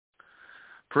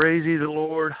Praise ye the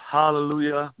Lord.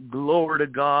 Hallelujah. Glory to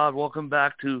God. Welcome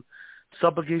back to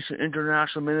Supplication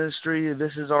International Ministry.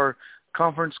 This is our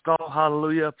conference call.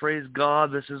 Hallelujah. Praise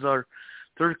God. This is our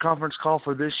third conference call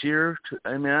for this year.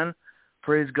 Amen.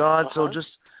 Praise God. So just,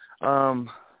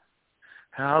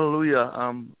 hallelujah.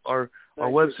 Our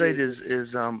website is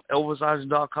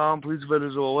elviseisen.com. Please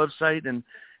visit our website and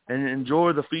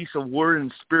enjoy the Feast of Word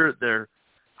and Spirit there.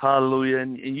 Hallelujah.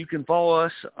 And you can follow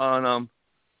us on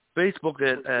Facebook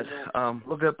at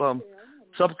look up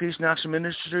Supplication International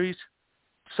Ministries,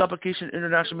 Supplication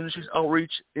International Ministries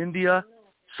Outreach India,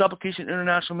 Supplication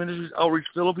International Ministries Outreach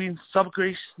Philippines,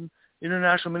 Supplication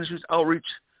International Ministries Outreach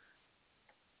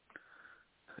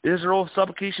Israel,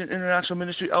 Supplication International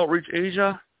Ministry Outreach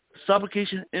Asia,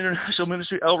 Supplication International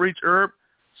Ministry Outreach Europe,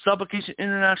 Supplication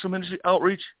International Ministry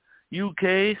Outreach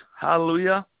UK.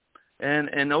 Hallelujah.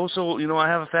 And also, I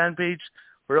have a fan page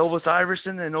for Elvis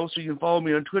Iverson, and also you can follow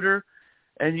me on Twitter,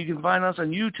 and you can find us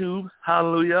on YouTube.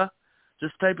 Hallelujah.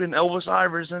 Just type in Elvis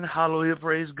Iverson. Hallelujah.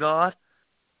 Praise God.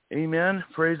 Amen.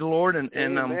 Praise the Lord. And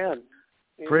Amen.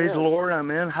 Praise the Lord.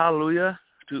 Amen. Hallelujah.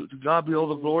 To God be all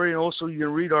the glory. And also you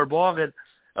can read our blog at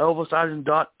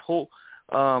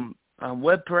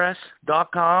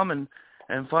elviseisen.wordpress.com and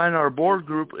find our board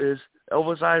group is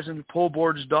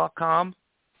elviseisenpollboards.com.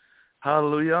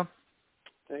 Hallelujah.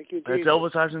 Thank you, That's Jesus.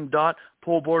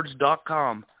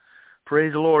 elviseisen.pollboards.com.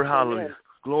 Praise the Lord. Hallelujah. Amen.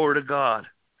 Glory to God.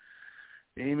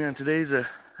 Amen. Today is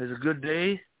a good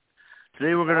day.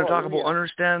 Today we're going to talk about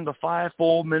understand the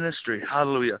fivefold ministry.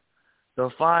 Hallelujah. The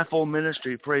fivefold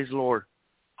ministry. Praise the Lord.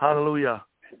 Hallelujah.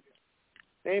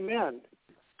 Amen.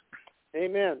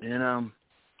 Amen. And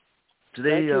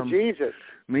today, thank you, Jesus.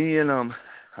 me and I'm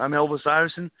Elvis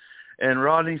Iverson, and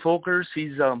Rodney Folkers.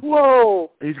 He's going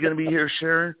to be here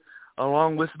sharing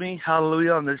along with me.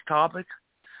 Hallelujah on this topic.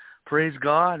 Praise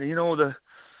God. The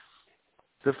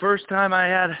first time I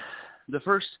had the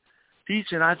first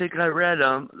teaching, I think I read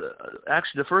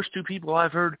actually the first two people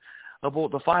I've heard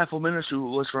about the fivefold ministry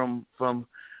was from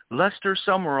Lester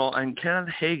Summerall and Kenneth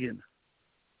Hagin.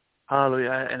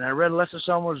 Hallelujah. And I read Lester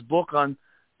Summerall's book on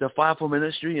the fivefold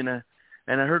ministry, and I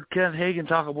heard Kenneth Hagin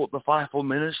talk about the fivefold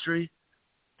ministry.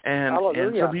 And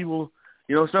some people,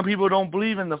 some people don't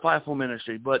believe in the fivefold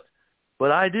ministry, but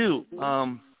I do.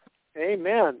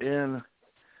 Amen. And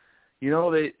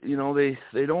they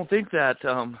don't think that.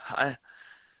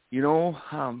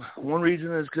 One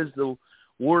reason is because the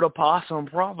word apostle and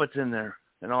prophet's in there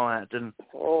and all that. And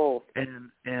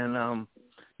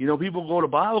people go to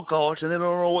Bible college and they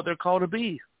don't know what they're called to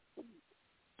be.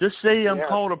 Just say I'm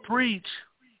called to preach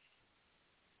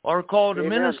or called to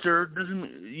minister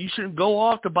you shouldn't go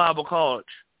off to Bible college.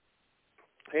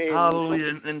 Amen.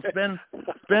 Hallelujah. And spend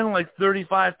like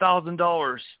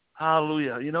 $35,000.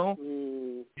 Hallelujah.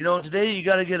 Today you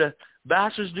got to get a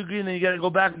bachelor's degree, and then you got to go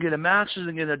back and get a master's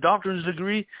and get a doctorate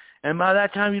degree, and by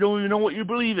that time you don't even know what you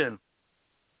believe in.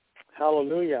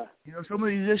 Hallelujah. Some of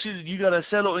these issues you got to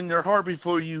settle in your heart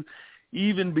before you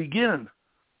even begin.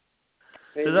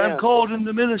 Because I'm called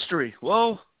into ministry.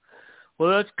 Well,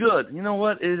 that's good. You know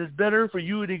what? It is better for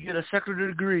you to get a secular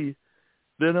degree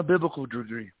than a biblical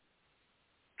degree.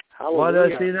 Hallelujah. Why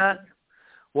did I say that?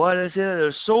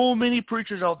 There's so many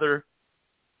preachers out there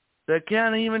that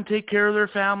can't even take care of their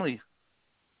family.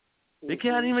 They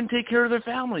can't even take care of their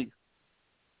family.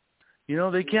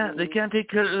 They can't take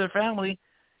care of their family,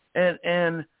 and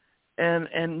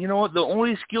you know what? The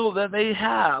only skill that they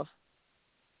have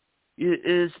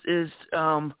is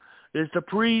to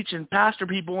preach and pastor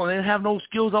people, and they have no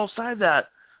skills outside that.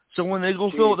 So when they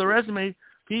go fill out their resume,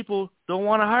 people don't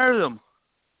want to hire them.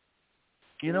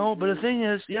 But the thing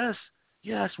is, yes,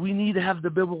 we need to have the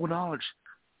biblical knowledge.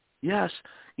 Yes,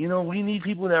 we need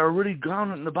people that are really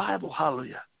grounded in the Bible.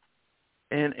 Hallelujah.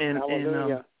 And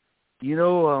hallelujah.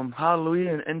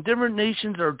 Hallelujah. And different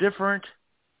nations are different.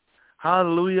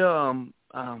 Hallelujah.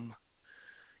 But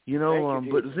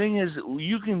the thing is,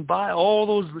 you can buy all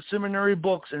those seminary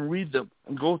books and read them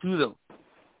and go through them.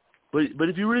 But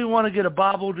if you really want to get a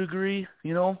Bible degree,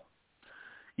 I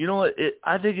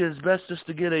think it's best just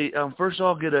to get first of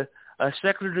all, get a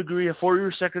secular degree, a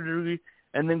 4-year secular degree,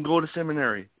 and then go to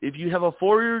seminary. If you have a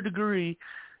 4-year degree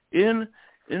in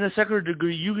a secular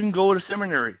degree, you can go to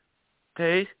seminary,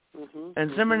 okay?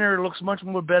 And seminary looks much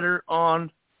more better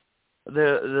on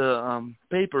the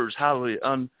papers, hallelujah,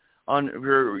 on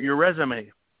your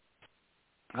resume,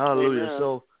 hallelujah. Amen.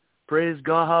 So praise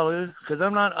God, hallelujah. Because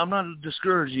I'm not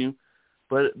discouraging you,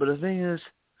 but the thing is,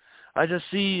 I just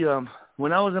see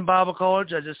when I was in Bible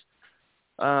college, I just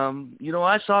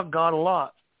I sought God a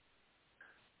lot.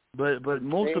 But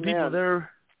most of the people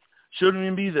there shouldn't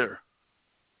even be there.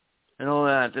 And all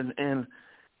that. And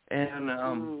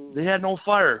and they had no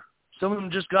fire. Some of them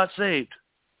just got saved.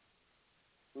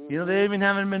 You know, they even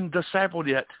haven't been discipled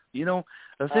yet. You know,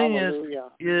 the thing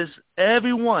is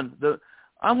everyone.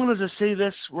 I'm going to just say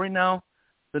this right now.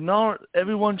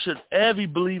 Everyone should, every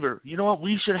believer. You know what?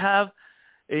 We should have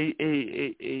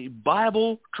a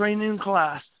Bible training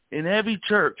class in every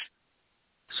church,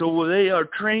 so they are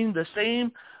trained the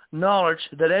same knowledge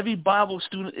that every Bible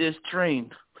student is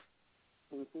trained.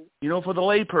 You know, for the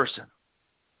layperson.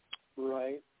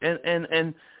 Right.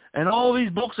 And all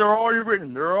these books are already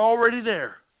written. They're already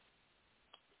there.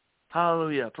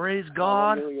 Hallelujah. Praise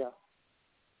God. Hallelujah.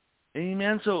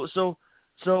 Amen. So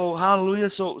hallelujah.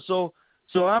 So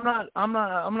I'm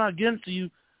not against you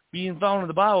being found in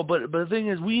the Bible, but the thing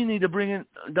is, we need to bring it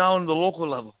down to the local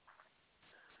level.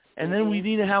 And then we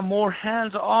need to have more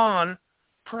hands-on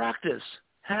practice,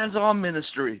 hands-on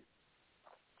ministry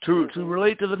to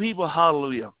relate to the people.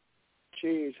 Hallelujah.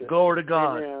 Jesus. Glory to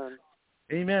God. Amen.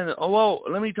 Amen. Oh, well,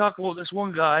 let me talk about this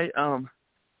one guy,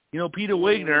 you know, Peter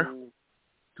Wagner,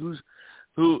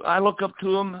 who I look up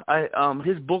to him.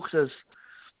 His books has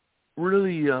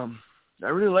really, I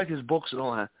really like his books and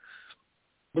all that.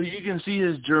 But you can see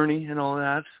his journey and all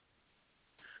that.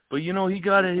 But you know, he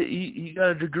got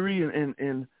a degree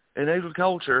in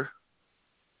agriculture.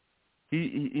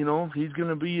 You know, he's going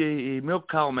to be a milk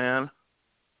cow man.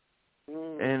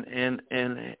 And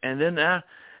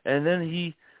then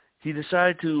he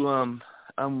decided to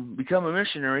become a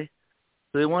missionary.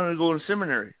 So they wanted to go to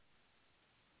seminary.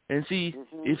 And see,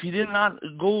 if he did not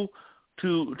go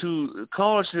to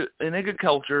college in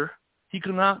agriculture, he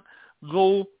could not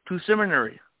go to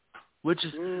seminary, which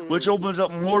opens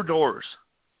up more doors,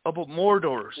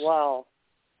 Wow!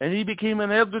 And he became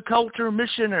an agricultural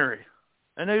missionary,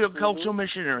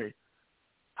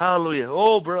 Hallelujah!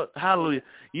 Oh, bro, hallelujah!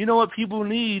 You know what people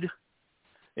need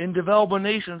in developing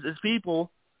nations is people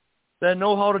that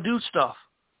know how to do stuff.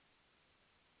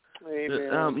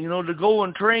 Amen. You know, to go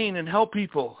and train and help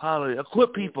people. Hallelujah!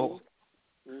 Equip people.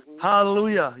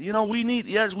 Hallelujah! You know, we need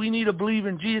to believe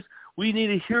in Jesus. We need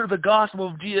to hear the gospel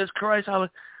of Jesus Christ.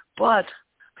 Hallelujah! But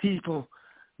people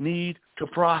need to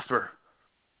prosper.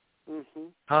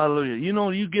 Hallelujah! You know,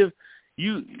 you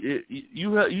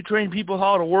train people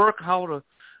how to work, how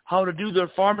to do their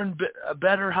farming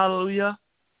better. Hallelujah!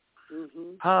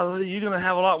 Hallelujah! You're going to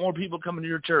have a lot more people coming to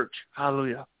your church.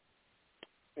 Hallelujah!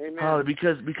 Amen.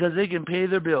 Hallelujah! Because they can pay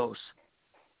their bills.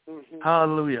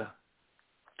 Hallelujah!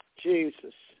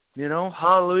 Jesus. You know,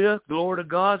 hallelujah, glory to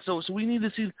God. So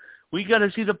we got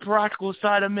to see the practical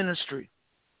side of ministry.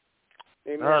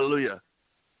 Amen. Hallelujah.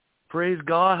 Praise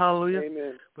God, hallelujah.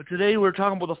 Amen. But today we're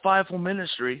talking about the fivefold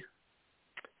ministry.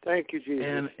 Thank you,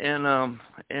 Jesus.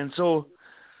 And so,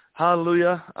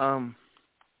 hallelujah.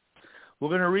 We're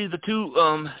going to read the two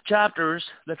chapters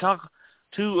that talk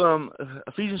to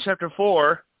Ephesians chapter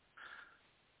 4.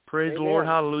 Praise the Lord,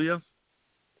 hallelujah.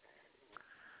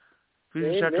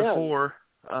 Ephesians chapter 4.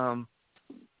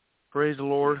 Praise the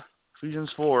Lord. Ephesians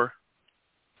 4.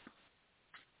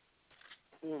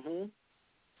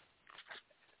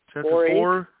 Chapter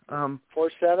 4.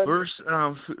 4:7. Verse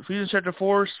Ephesians chapter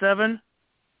 4:7.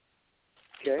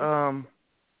 Okay.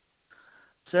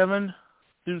 7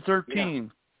 through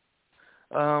 13.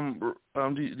 Yeah.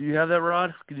 Do you have that,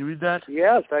 Rod? Can you read that?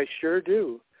 Yes, I sure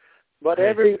do. But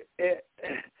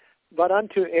But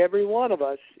unto every one of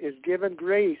us is given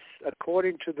grace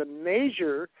according to the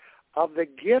measure of the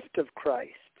gift of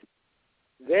Christ.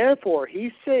 Therefore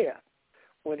he saith,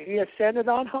 when he ascended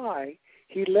on high,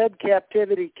 he led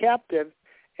captivity captive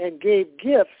and gave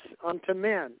gifts unto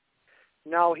men.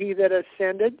 Now he that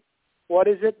ascended, what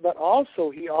is it? But also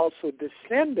he also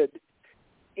descended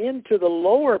into the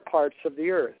lower parts of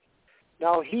the earth.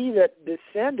 Now he that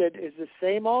descended is the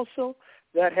same also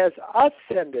that has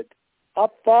ascended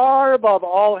up far above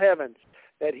all heavens,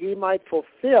 that he might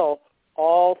fulfill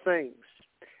all things.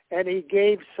 And he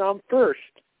gave some first,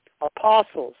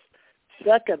 apostles,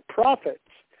 second, prophets,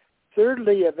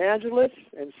 thirdly, evangelists,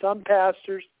 and some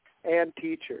pastors and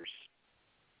teachers,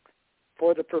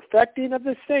 for the perfecting of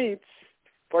the saints,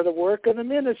 for the work of the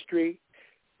ministry,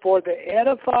 for the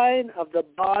edifying of the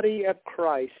body of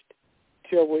Christ,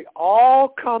 till we all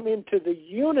come into the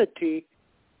unity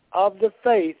of the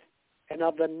faith and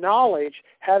of the knowledge,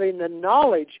 having the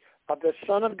knowledge of the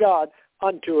Son of God,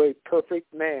 unto a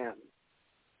perfect man.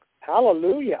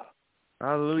 Hallelujah.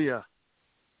 Hallelujah.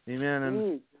 Amen.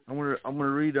 And I'm gonna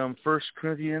read 1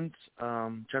 Corinthians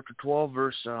chapter 12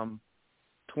 verse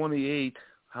 28.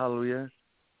 Hallelujah.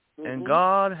 And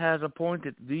God has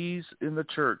appointed these in the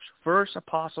church: first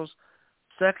apostles,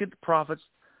 second prophets,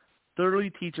 thirdly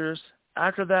teachers,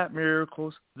 after that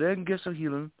miracles, then gifts of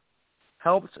healing,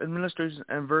 helps, administration,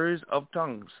 and various of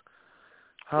tongues.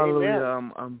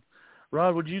 Hallelujah.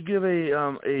 Rod, would you give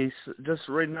a just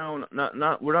right now?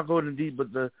 Not we're not going in deep,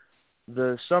 but the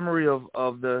summary of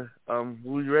the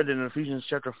we read in Ephesians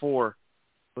chapter 4,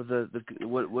 with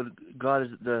what God is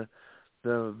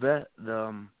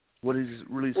what He's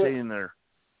really saying there.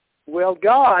 Well,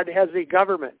 God has a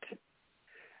government,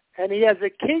 and He has a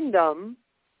kingdom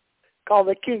called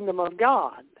the kingdom of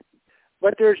God.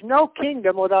 But there's no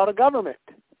kingdom without a government.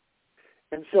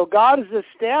 And so God has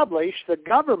established the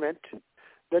government,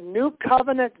 the new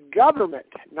covenant government,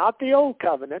 not the old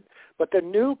covenant, but the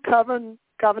new covenant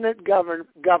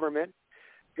government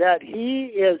that He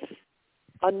is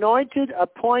anointed,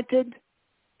 appointed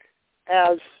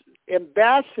as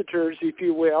ambassadors, if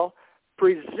you will,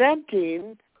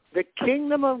 presenting the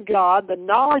kingdom of God, the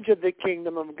knowledge of the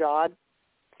kingdom of God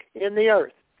in the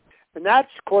earth. And that,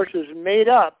 of course, is made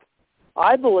up,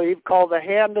 I believe, called the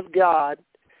hand of God,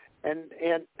 and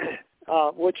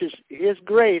which is His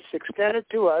grace extended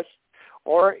to us,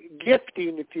 or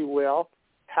gifting, if you will,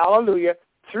 hallelujah,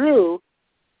 through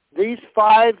these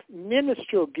 5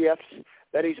 ministerial gifts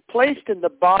that He's placed in the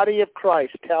body of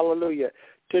Christ, hallelujah,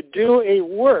 to do a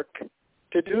work,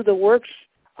 to do the works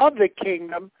of the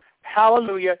kingdom,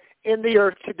 hallelujah, in the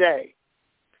earth today.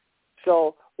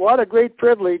 So what a great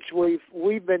privilege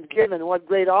we've been given, what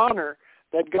great honor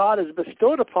that God has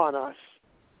bestowed upon us,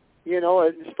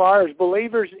 as far as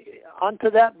believers unto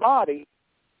that body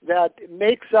that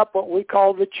makes up what we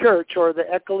call the church, or the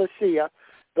ecclesia,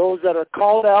 those that are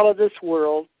called out of this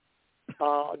world,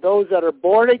 those that are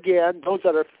born again, those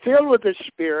that are filled with the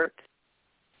Spirit,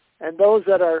 and those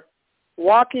that are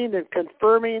walking and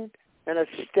confirming and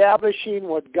establishing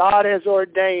what God has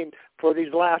ordained for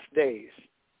these last days.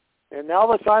 And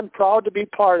Elvis, I'm proud to be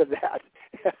part of that.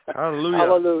 Hallelujah.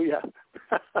 Hallelujah.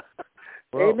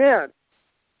 Well, amen.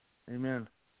 Amen.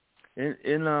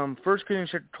 In 1 Corinthians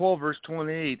chapter 12, verse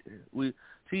 28, we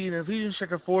see in Ephesians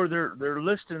chapter 4, they're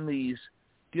listing these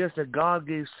gifts that God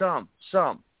gave some.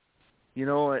 And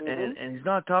He's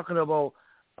not talking about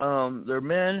their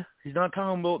men. He's not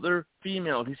talking about their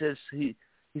female. He says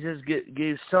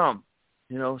gave some,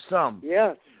 some.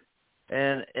 Yes.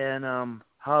 And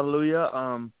hallelujah.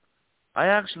 I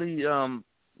actually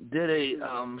did a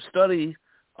study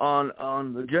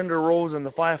on the gender roles in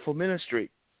the fivefold ministry.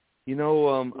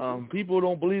 People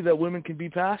don't believe that women can be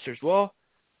pastors. Well,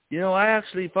 I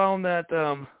actually found that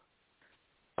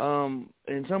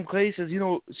in some cases,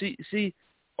 see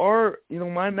our,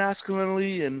 my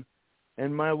masculinity and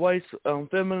my wife's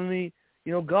femininity,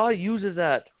 God uses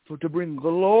that to bring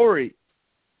glory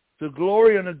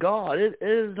unto God. It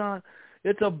is not.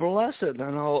 It's a blessing,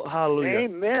 and hallelujah.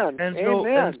 Amen. And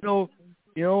so,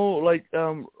 like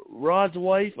Rod's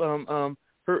wife,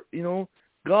 her,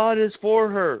 God is for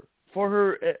her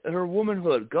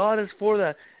womanhood. God is for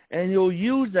that, and He'll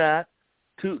use that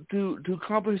to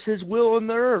accomplish His will on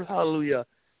the earth. Hallelujah.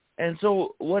 And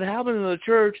so, what happened in the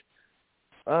church?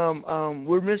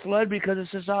 We're misled because of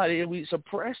society, and we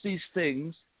suppress these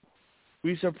things.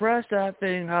 We suppress that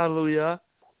thing. Hallelujah.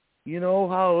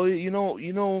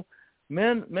 Hallelujah.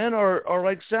 Men are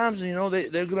like Samson.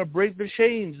 They're gonna break the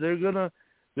chains. They're gonna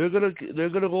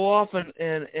go off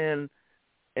and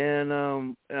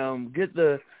get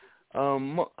the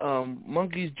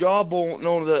monkey's jawbone,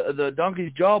 the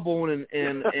donkey's jawbone,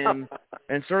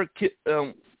 and start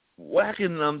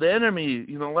whacking the enemy,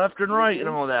 left and right, and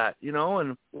all that,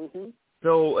 and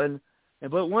so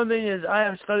but one thing is, I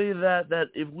have studied that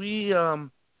if we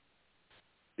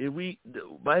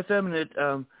by effeminate,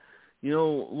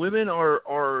 women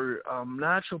are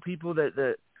natural people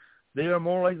that they are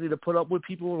more likely to put up with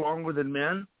people longer than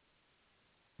men.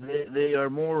 They are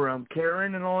more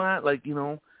caring and all that, like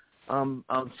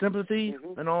sympathy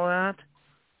and all that,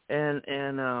 and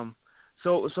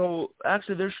so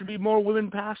actually there should be more women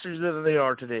pastors than they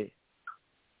are today,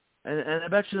 and I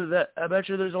bet you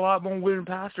there's a lot more women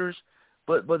pastors,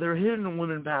 but they're hidden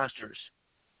women pastors,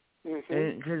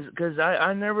 and because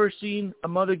I never seen a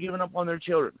mother giving up on their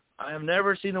children. I have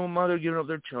never seen a mother giving up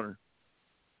their children,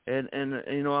 and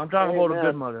I'm talking about a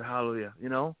good mother. Hallelujah.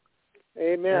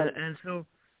 Amen.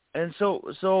 And so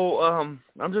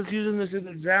I'm just using this as an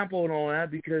example and all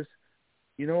that because,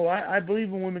 I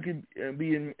believe when women can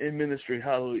be in ministry.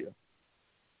 Hallelujah.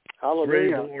 Hallelujah.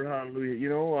 Praise the Lord.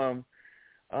 Hallelujah.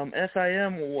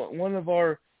 SIM, one of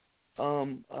our,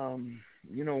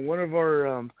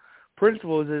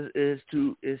 principles is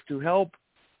to help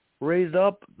raise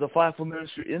up the fivefold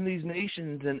ministry in these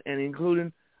nations, and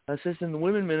including assisting the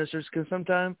women ministers, because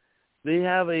sometimes they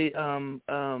have no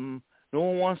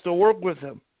one wants to work with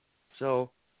them. So,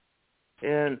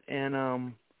 and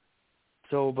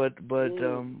So, but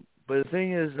the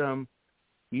thing is,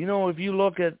 you know, if you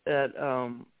look at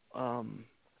third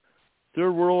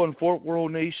world and fourth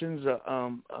world nations,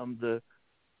 the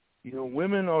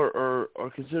women are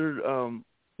considered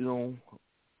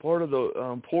part of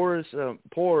the poorest,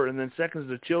 poor, and then second is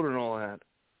the children, all that.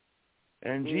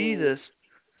 And Jesus,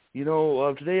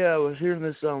 today I was hearing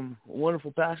this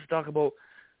wonderful pastor talk about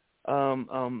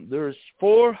there's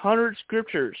 400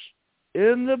 scriptures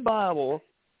in the Bible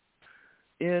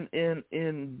in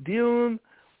dealing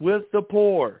with the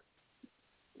poor.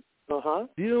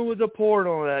 Dealing with the poor and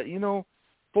all that.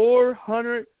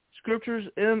 400 scriptures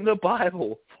in the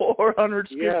Bible. 400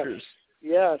 scriptures.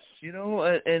 Yes.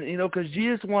 Because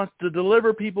Jesus wants to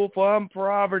deliver people from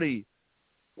poverty.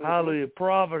 Hallelujah,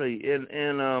 poverty. And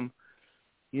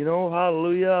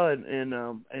hallelujah.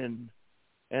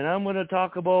 And I'm going to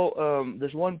talk about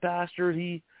this one pastor.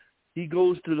 He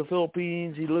goes to the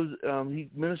Philippines. He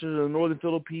ministers in the northern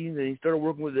Philippines, and he started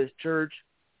working with this church,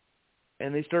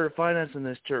 and they started financing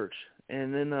this church.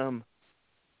 And then, and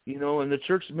the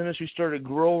church ministry started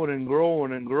growing and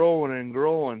growing and growing and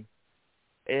growing.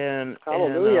 And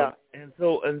hallelujah. And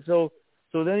so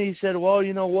then he said, well,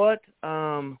 you know what?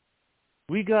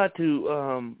 We got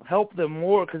to help them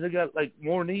more because they got like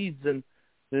more needs than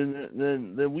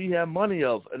we have money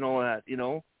of and all that,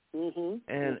 And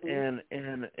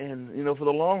for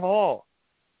the long haul.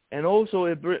 And also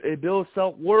it builds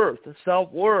self-worth.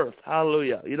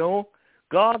 Hallelujah.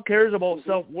 God cares about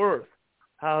self-worth.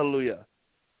 Hallelujah.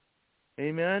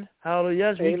 Amen. Hallelujah.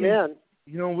 Yes, amen.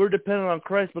 We're dependent on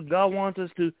Christ, but God wants us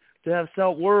to have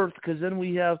self-worth, because then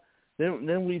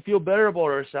we feel better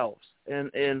about ourselves,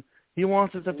 and He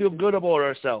wants us to feel good about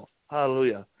ourselves.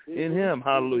 Hallelujah. In Him.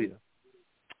 Hallelujah.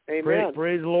 Amen.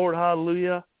 Praise the Lord.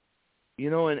 Hallelujah.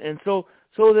 And so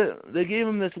they gave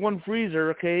him this one freezer.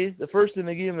 Okay, the first thing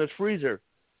they gave him this freezer,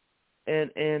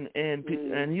 and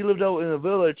he lived out in a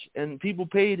village, and people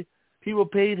paid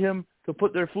him to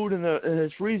put their food in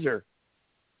his freezer.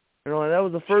 And that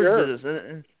was the first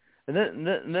business, and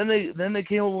then they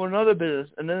came up with another business,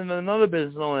 and then another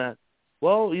business and all that.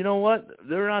 Well, you know what?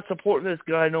 They're not supporting this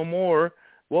guy no more.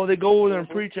 Well, they go over there and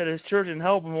preach at his church and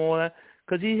help him all that,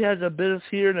 because he has a business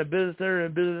here and a business there and a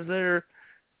business there,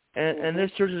 and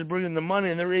this church is bringing the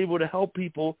money, and they're able to help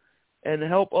people and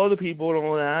help other people and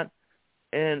all that,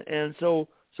 and so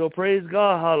praise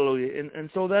God, hallelujah, and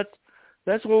so that's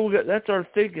what we got. That's our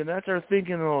thinking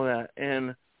and all that,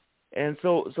 and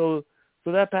so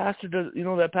that pastor does,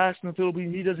 that pastor in the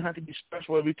Philippines, he doesn't have to be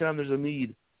stressful every time there's a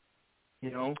need.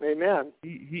 Amen.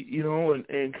 He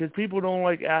and because people don't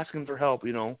like asking for help,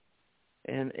 and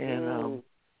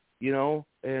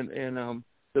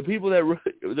the people that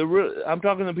I'm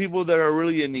talking to people that are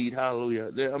really in need.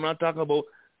 Hallelujah. I'm not talking about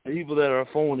the people that are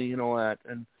phony and all that,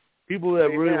 and people that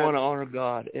really want to honor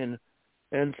God, and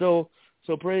so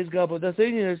praise God. But the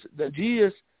thing is that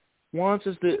Jesus wants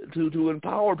us to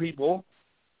empower people.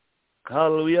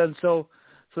 Hallelujah. And so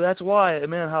that's why,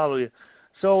 amen. Hallelujah.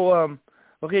 So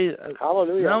okay,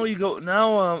 hallelujah. Now you go in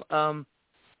 1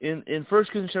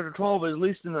 Corinthians chapter 12, at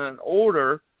least in an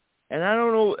order, and I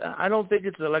don't know, I don't think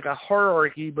it's like a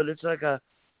hierarchy, but it's like an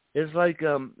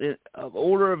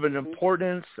order of an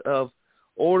importance, of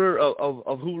order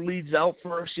of who leads out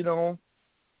first,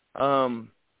 a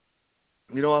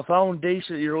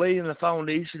foundation. You're laying the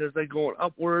foundation as they going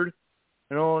upward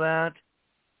and all that.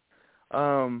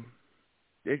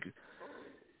 It's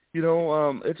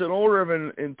an order of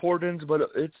importance, but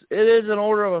it is an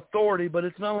order of authority, but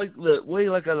it's not like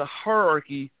a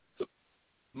hierarchy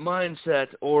mindset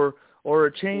or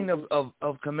a chain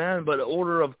of command, but an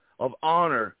order of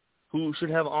honor. Who should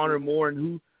have honor more,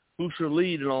 and who should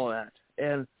lead and all that.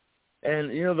 And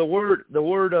the word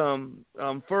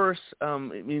first,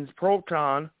 it means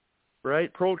proton,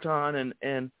 right? Proton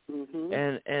and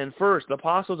first. The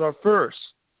apostles are first.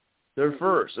 They're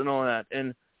first and all that.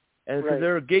 And because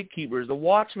they're gatekeepers. The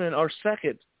watchmen are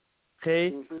second.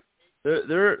 Okay?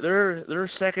 They're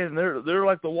second. They're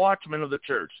like the watchmen of the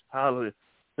church. Hallelujah.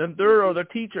 Then third are the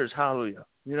teachers. Hallelujah.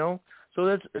 So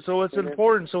it's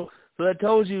important. So that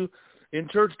tells you in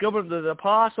church government the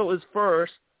apostle is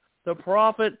first, the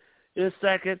prophet is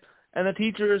second, and the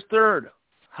teacher is third.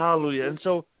 Hallelujah.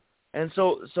 But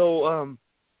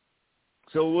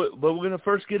we're going to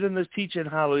first get in this teaching.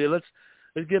 Hallelujah. Let's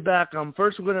get back.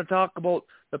 First we're going to talk about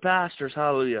the pastors.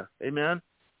 Hallelujah. Amen.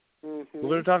 We're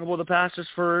going to talk about the pastors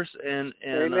first, and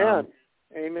amen.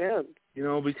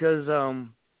 Because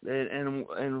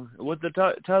and what the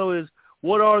title is,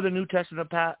 what are the New Testament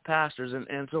pastors?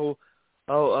 And so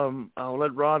I'll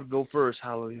let Rod go first.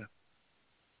 Hallelujah.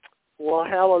 Well,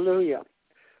 hallelujah.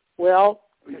 Well,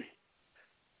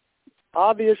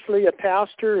 obviously a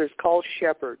pastor is called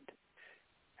shepherd.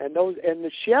 And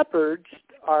the shepherds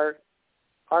are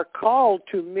called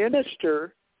to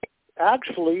minister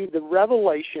actually the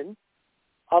revelation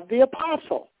of the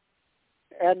apostle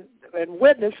and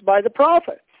witnessed by the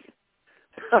prophets.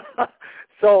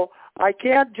 So I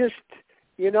can't just,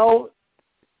 the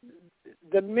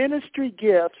ministry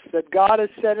gifts that God has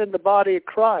set in the body of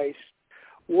Christ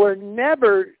were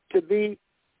never to be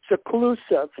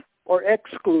seclusive or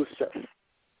exclusive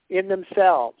in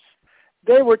themselves.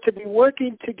 They were to be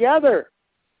working together,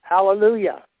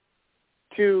 hallelujah,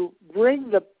 to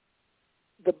bring the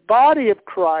body of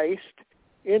Christ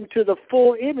into the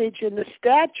full image and the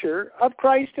stature of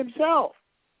Christ himself.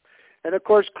 And of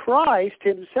course, Christ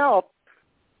himself,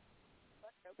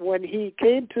 when he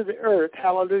came to the earth,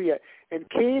 hallelujah, and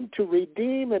came to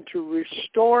redeem and to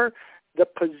restore the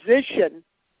position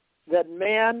that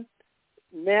man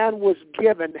was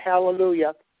given,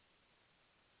 hallelujah,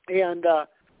 and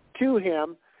to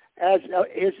him as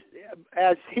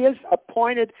his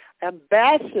appointed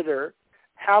ambassador,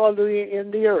 hallelujah,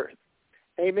 in the earth.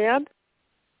 Amen?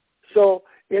 So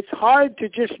it's hard to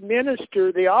just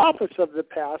minister the office of the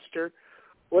pastor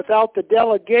without the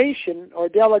delegation or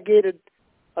delegated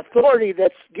authority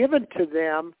that's given to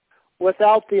them,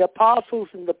 without the apostles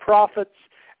and the prophets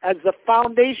as the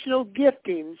foundational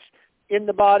giftings in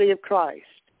the body of Christ.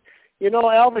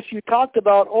 Elvis, you talked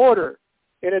about order,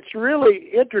 and it's really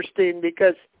interesting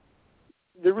because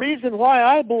the reason why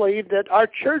I believe that our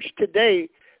church today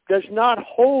does not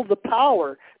hold the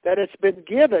power that it's been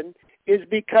given is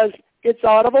because it's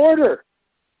out of order.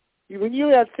 When you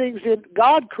have things in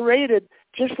God created,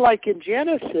 just like in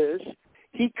Genesis,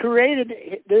 he created,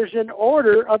 there's an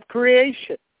order of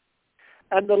creation.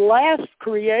 And the last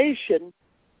creation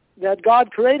that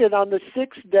God created on the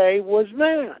sixth day was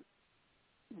man.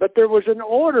 But there was an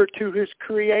order to his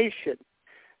creation.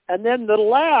 And then the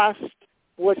last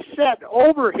was set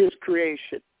over his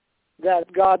creation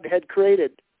that God had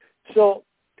created. So,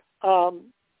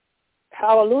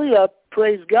 hallelujah,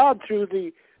 praise God, through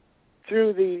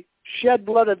the shed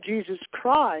blood of Jesus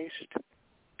Christ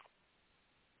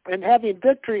and having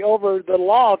victory over the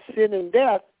law of sin and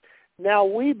death, now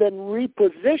we've been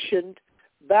repositioned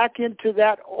back into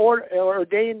that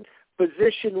ordained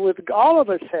position with all of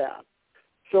us have.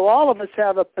 So all of us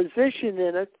have a position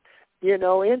in it,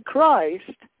 in Christ,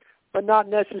 but not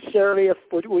necessarily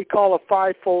what we call a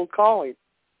fivefold calling.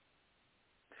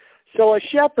 So a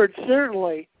shepherd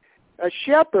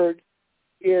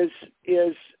is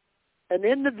an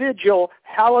individual,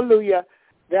 hallelujah,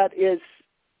 that is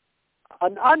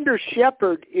an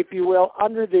under-shepherd, if you will,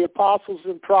 under the apostles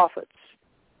and prophets.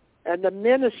 And the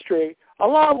ministry,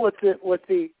 along with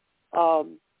the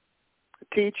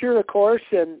teacher, of course,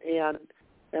 and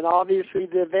obviously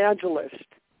the evangelist,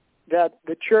 that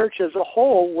the church as a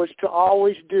whole was to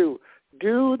always do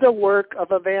the work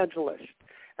of evangelist.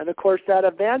 And of course, that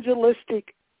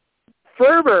evangelistic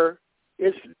fervor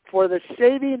is for the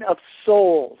saving of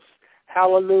souls.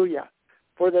 Hallelujah.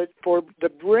 For the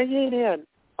bringing in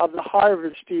of the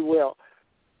harvest, you will.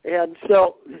 And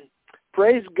so,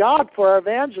 praise God for our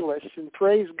evangelists and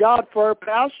praise God for our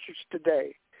pastors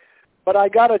today. But I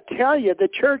got to tell you, the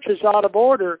church is out of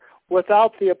order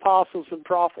without the apostles and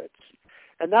prophets.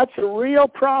 And that's a real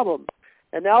problem.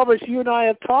 And Elvis, you and I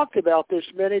have talked about this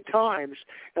many times.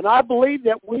 And I believe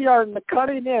that we are in the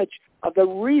cutting edge of the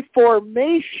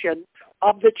reformation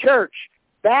of the church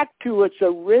back to its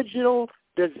original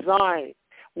design,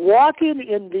 walking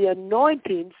in the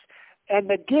anointings and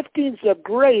the giftings of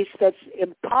grace that's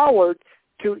empowered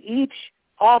to each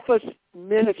office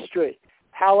ministry.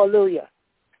 Hallelujah.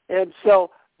 And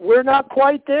so we're not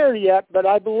quite there yet, but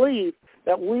I believe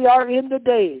that we are in the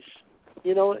days.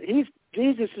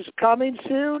 Jesus is coming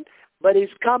soon, but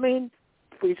he's coming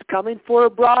for a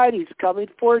bride, he's coming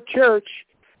for a church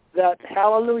that,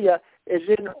 hallelujah, is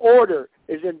in order,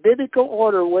 is in biblical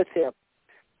order with him.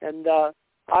 And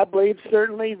I believe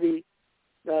certainly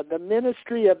the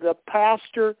ministry of the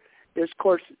pastor is, of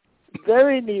course,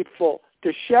 very needful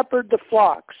to shepherd the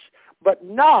flocks, but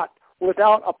not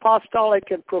without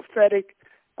apostolic and prophetic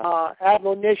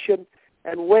admonition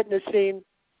and witnessing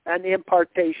and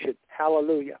impartation.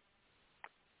 Hallelujah.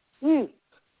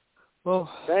 Well,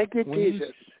 thank you,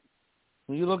 Jesus.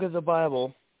 When you look at the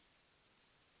Bible,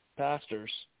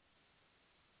 pastors,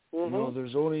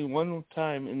 there's only one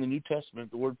time in the New Testament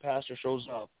the word pastor shows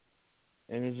up,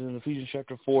 and it's in Ephesians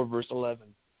chapter 4, verse 11.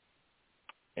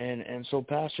 And so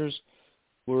pastors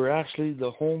were actually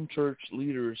the home church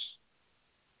leaders,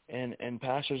 and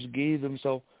pastors gave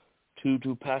themselves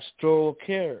to pastoral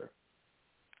care.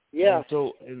 Yeah.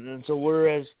 And so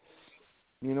whereas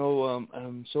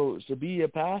So to be a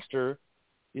pastor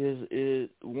is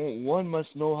one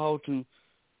must know how to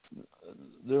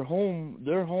their home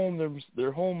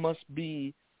must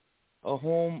be a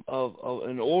home of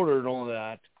an order and all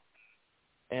that,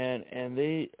 and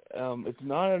they it's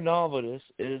not a novice,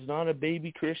 it is not a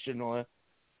baby Christian and all that,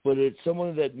 but it's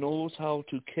someone that knows how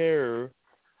to care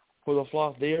for the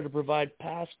flock. They are to provide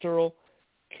pastoral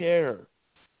care,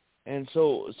 and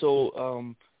so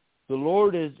the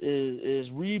Lord is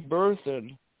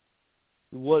rebirthing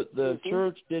what the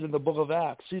church did in the book of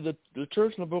Acts. See, the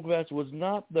church in the book of Acts was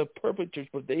not the perfect church,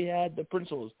 but they had the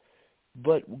principles.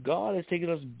 But God has taken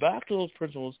us back to those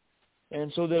principles,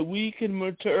 and so that we can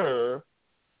mature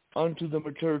unto the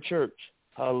mature church.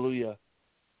 Hallelujah.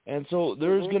 And so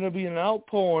there's going to be an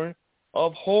outpouring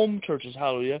of home churches.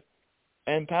 Hallelujah.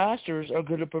 And pastors are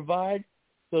going to provide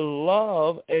the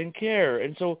love and care.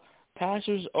 And so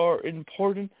pastors are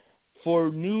important for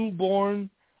newborn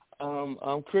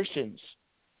Christians.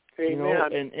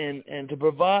 Amen. And to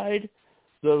provide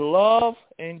the love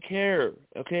and care,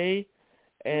 okay?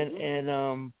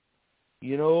 And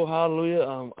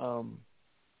hallelujah,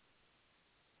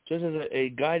 just as a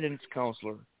guidance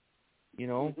counselor,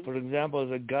 for example, as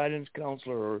a guidance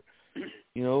counselor, or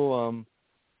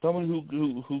someone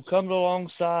who comes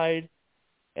alongside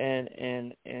and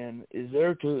is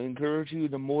there to encourage you,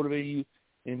 to motivate you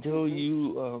until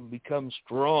you become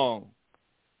strong.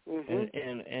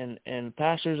 And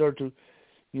pastors are to,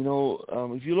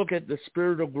 if you look at the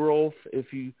spiritual growth,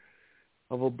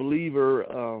 of a believer,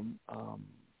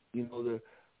 the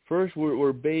first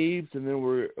we're babes, and then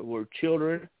we're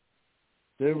children,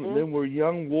 then we're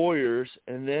young warriors,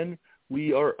 and then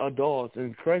we are adults.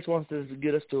 And Christ wants to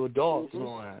get us to adults and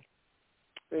all that.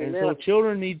 Amen. And so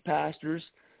children need pastors.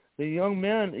 The young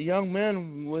men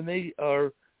when they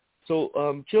are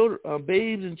children,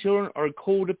 babes and children are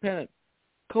codependent.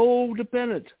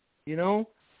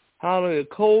 Hallelujah,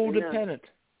 codependent. Amen.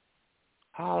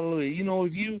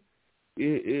 Hallelujah.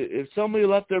 If somebody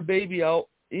left their baby out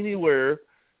anywhere,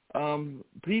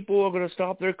 people are going to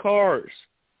stop their cars.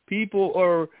 People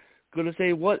are going to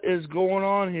say, "What is going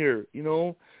on here?"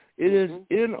 It is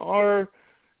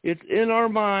it's in our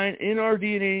mind, in our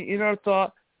DNA, in our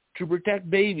thought to protect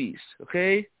babies.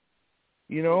 Okay,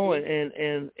 and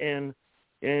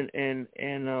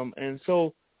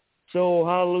so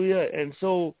hallelujah, and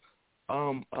so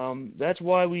that's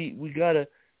why we gotta,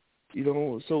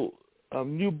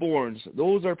 newborns,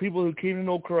 those are people who came to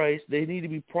know Christ. They need to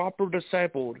be properly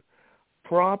discipled,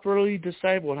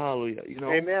 hallelujah,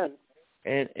 Amen.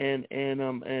 And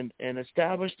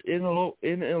established in a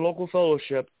local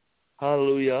fellowship,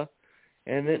 hallelujah.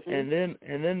 And then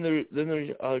there's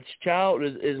a child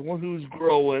is one who's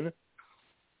growing,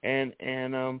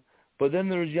 but then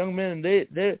there's young men.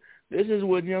 This is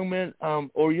when young men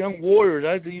or young warriors.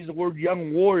 I like to use the word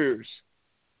young warriors.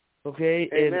 Okay,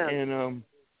 Amen.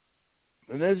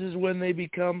 and this is when they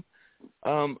become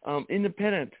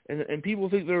independent, and people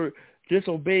think they're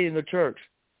disobeying the church.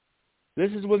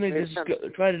 This is when they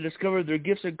try to discover their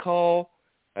gifts and call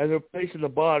and their place in the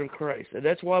body of Christ. And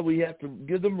that's why we have to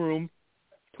give them room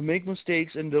to make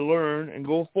mistakes and to learn and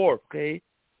go forth. Okay,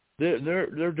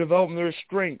 they're developing their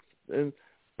strength and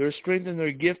their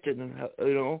gifting,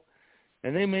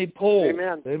 and they may pull.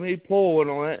 Amen. They may pull and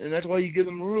all that, and that's why you give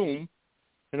them room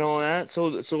and all that.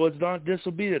 So it's not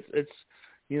disobedience. It's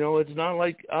not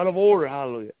like out of order.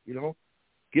 Hallelujah.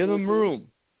 Give them room.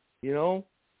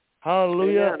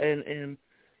 Hallelujah. Amen. And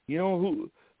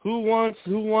who wants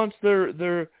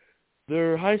their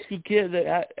high school kid,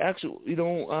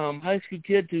 high school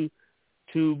kid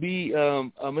to be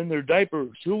in their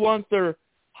diapers? Who wants their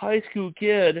high school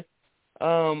kid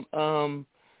to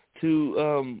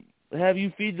have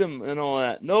you feed them and all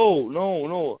that?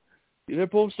 No. They're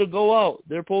supposed to go out.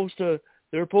 They're supposed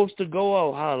to go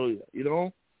out.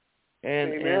 Hallelujah.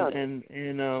 And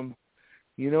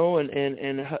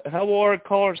how are our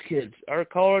college kids? Our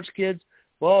college kids,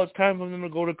 well, it's time for them to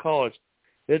go to college.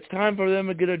 It's time for them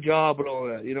to get a job and all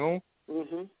that,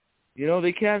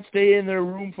 they can't stay in their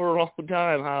room for a long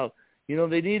time.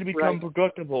 They need to become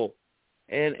productive.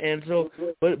 And so,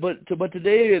 but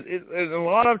today, in a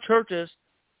lot of churches,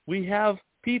 we have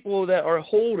people that are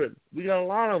holding. We got a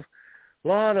lot of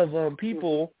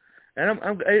people, and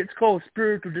it's called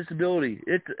spiritual disability.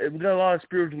 We got a lot of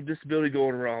spiritual disability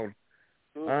going around,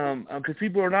 because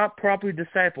people are not properly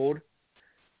discipled,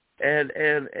 and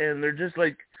they're just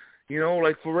like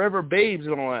forever babes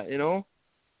and all that, Amen.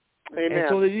 And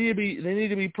so they need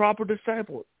to be proper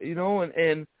discipled, and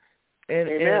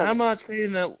I'm not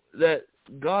saying that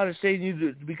God is saying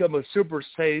you to become a super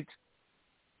saint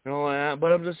and all that,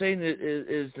 but I'm just saying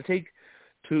is to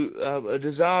a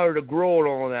desire to grow and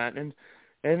all that, and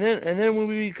then when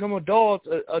we become adults,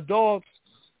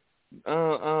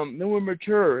 then we're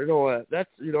mature and all that. That's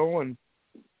and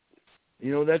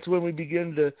that's when we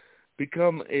begin to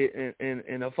become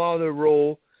in a father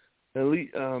role, a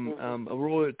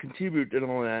role to contribute and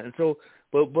all that. And so,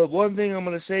 but one thing I'm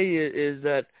going to say is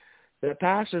that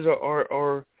pastors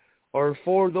are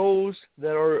for those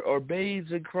that are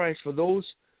babes in Christ, for those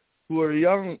who are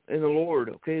young in the Lord.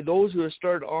 Okay, those who are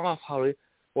starting off,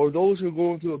 or those who are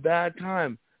going through a bad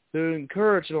time, they're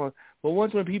encouraged and all that. But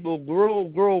once when people grow,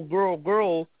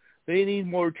 they need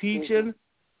more teaching,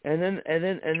 and then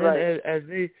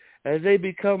as they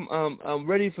become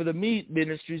ready for the meat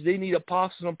ministries, they need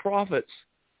apostles and prophets.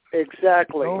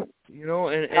 Exactly.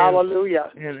 And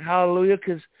hallelujah. And hallelujah,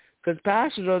 because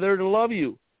pastors are there to love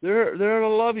you. They're to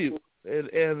love you,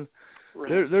 and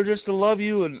right. they're just to love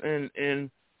you, and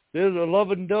they're the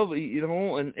loving dove,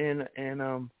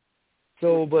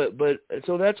 So,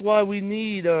 so that's why we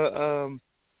need the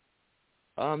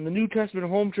New Testament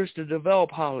home church to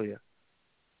develop, hallelujah.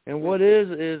 And what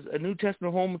is a New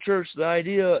Testament home church? The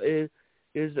idea is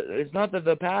it's not that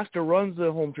the pastor runs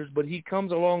the home church, but he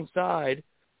comes alongside,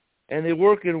 and they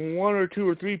work in one or two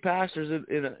or three pastors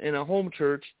in a home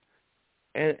church,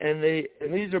 and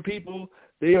these are people,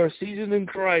 they are seasoned in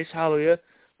Christ, hallelujah.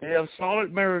 They have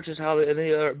solid marriages, hallelujah, and they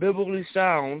are biblically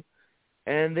sound,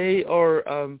 and they are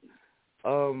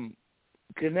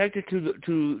connected to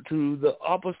the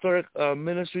apostolic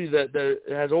ministry that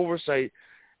has oversight,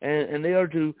 and they are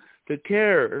to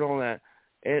care and all that,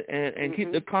 and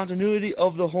keep the continuity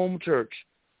of the home church.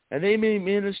 And they may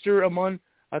minister among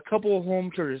a couple of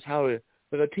home churches, hallelujah,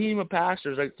 like a team of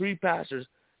pastors, like 3 pastors,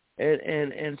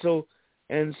 and so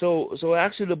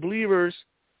actually the believers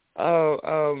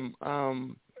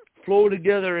flow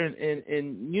together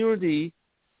in unity.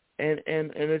 And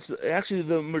it's actually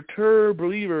the mature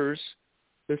believers,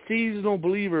 the seasonal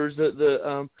believers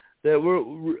that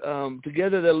we're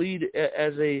together that lead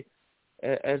as a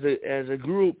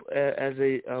group,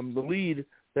 the lead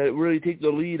that really take the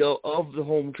lead of the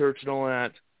home church and all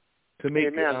that to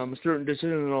make certain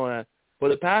decisions and all that. But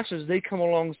the pastors, they come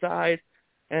alongside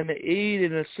and they aid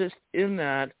and assist in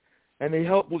that, and they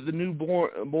help with the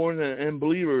newborn and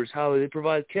believers, how they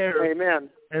provide care. Amen.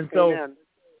 And so. Amen.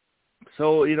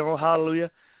 So, hallelujah.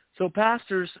 So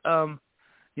pastors, so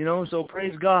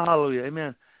praise God, hallelujah,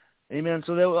 amen. Amen.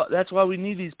 So that's why we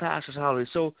need these pastors, hallelujah.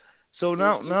 So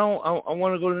now I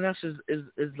want to go to the next is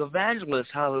the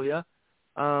evangelist, hallelujah.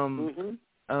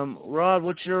 Rod,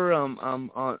 what's your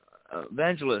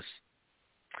evangelist?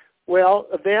 Well,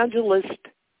 the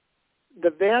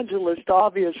evangelist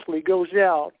obviously goes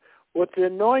out with the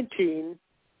anointing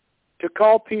to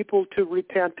call people to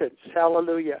repentance,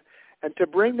 hallelujah, and to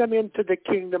bring them into the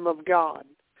kingdom of God.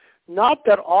 Not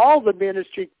that all the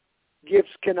ministry gifts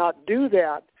cannot do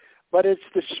that, but it's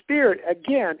the Spirit.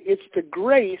 Again, it's the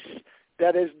grace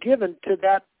that is given to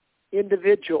that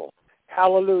individual.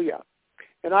 Hallelujah.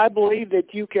 And I believe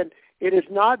that it is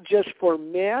not just for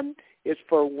men, it's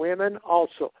for women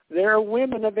also. There are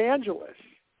women evangelists.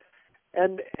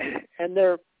 And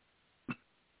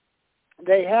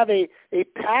they have a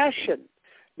passion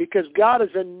because God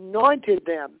has anointed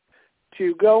them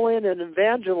to go in and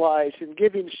evangelize and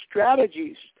giving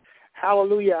strategies,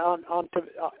 hallelujah, on to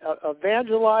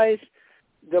evangelize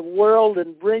the world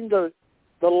and bring the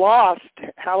lost,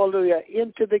 hallelujah,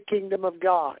 into the kingdom of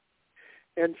God.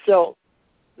 And so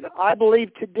I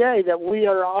believe today that we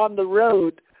are on the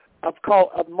road of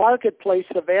marketplace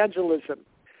evangelism.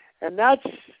 And that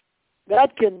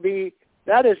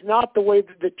is not the way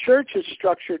that the church is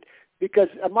structured, because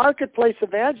a marketplace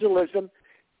evangelism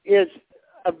is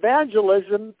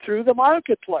evangelism through the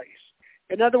marketplace.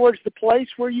 In other words, the place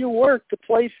where you work, the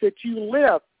place that you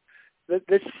live,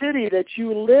 the city that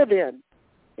you live in,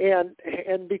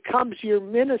 and becomes your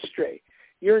ministry.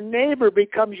 Your neighbor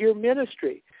becomes your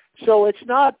ministry. So it's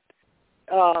not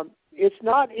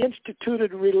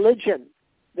instituted religion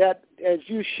that, as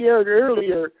you shared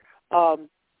earlier,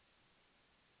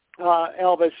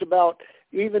 Elvis, about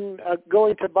even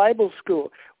going to Bible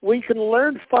school. We can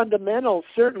learn fundamentals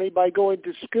certainly by going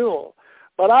to school,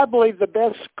 but I believe the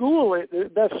best schooling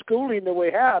that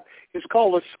we have is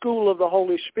called the school of the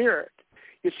Holy Spirit.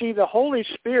 You see, the Holy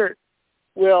Spirit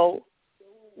will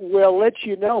let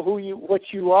you know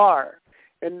what you are,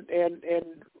 and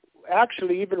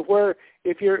actually even where,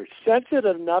 if you're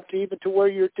sensitive enough to even to where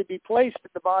you're to be placed in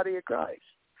the body of Christ.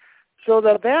 So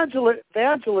the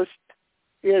evangelist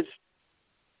is.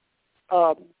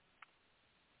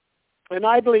 And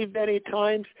I believe many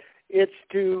times it's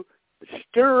to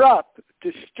stir up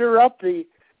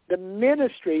the the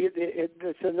ministry,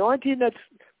 this anointing that's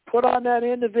put on that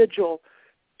individual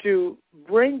to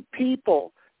bring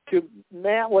people to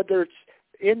whether it's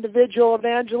individual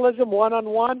evangelism,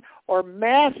 one-on-one, or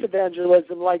mass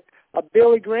evangelism like a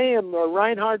Billy Graham or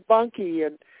Reinhard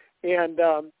Bonnke and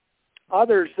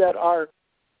others that are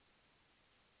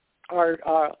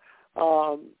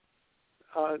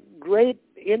great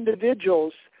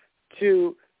individuals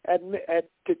to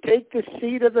take the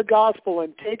seed of the gospel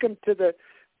and take them to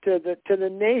the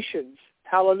nations.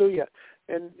 Hallelujah.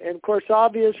 And of course,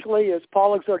 obviously, as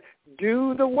Paul exhorted,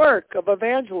 do the work of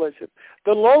evangelism.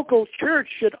 The local church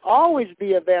should always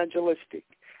be evangelistic.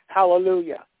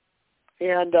 Hallelujah.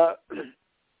 And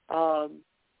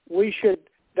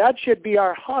that should be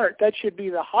our heart. That should be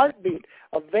the heartbeat.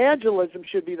 Evangelism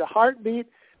should be the heartbeat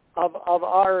of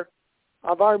our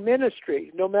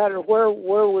ministry, no matter where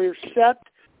we're set,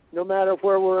 no matter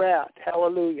where we're at.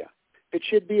 Hallelujah. It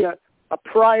should be a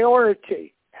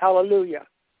priority. Hallelujah.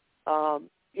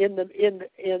 In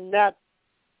that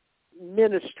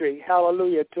ministry.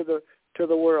 Hallelujah, to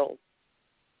the world.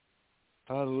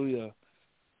 Hallelujah.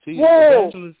 See,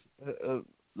 Whoa!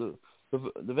 the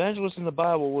evangelist in the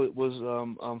Bible was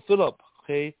Philip.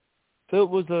 Okay,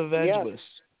 Philip was the evangelist,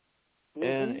 yes.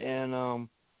 Mm-hmm. and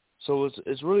so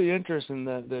it's really interesting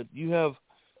that you have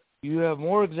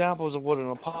more examples of what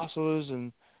an apostle is,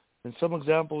 and some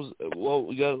examples. Well,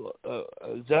 we got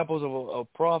examples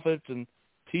of prophets and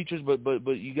teachers,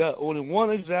 but you got only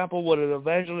one example what an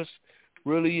evangelist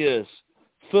really is.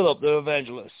 Philip the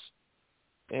evangelist,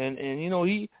 and you know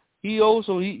he had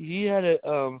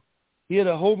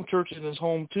a home church in his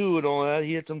home too and all that.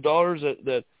 He had some daughters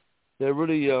that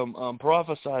really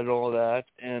prophesied and all that,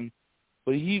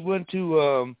 but he went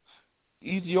to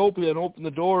Ethiopia and opened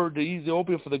the door to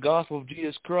Ethiopia for the gospel of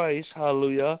Jesus Christ.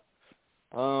 Hallelujah.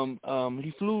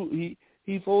 He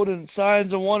flowed in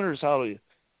signs and wonders. Hallelujah.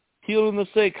 Healing the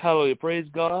sick. Hallelujah. Praise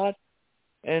God.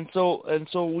 And so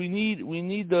we need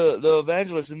the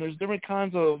evangelists, and there's different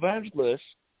kinds of evangelists.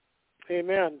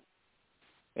 Amen.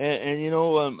 And you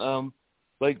know,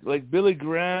 like Billy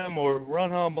Graham or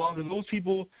Reinhard Bonnke, those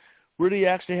people really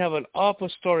actually have an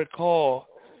apostolic call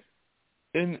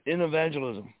in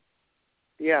evangelism.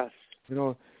 Yes. You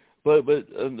know, but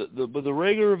the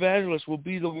regular evangelists will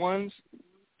be the ones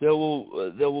that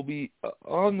will be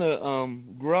on the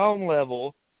ground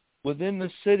level within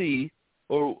the city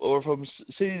or from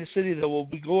city to city, that will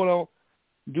be going out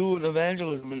doing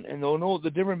evangelism, and they'll know the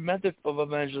different methods of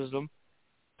evangelism,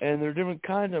 and there are different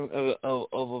kinds of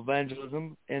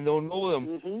evangelism, and they'll know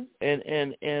them.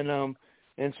 Mm-hmm.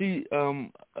 And see,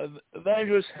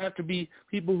 evangelists have to be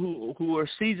people who are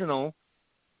seasonal.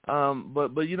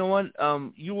 But you know what?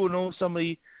 You will know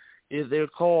somebody if they're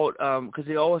called because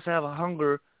they always have a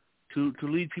hunger to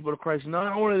lead people to Christ.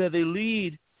 Not only that they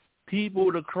lead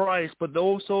people to Christ, but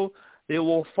also they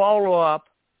will follow up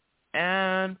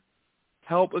and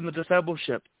help in the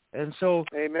discipleship. And so,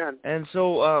 amen. And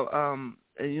so,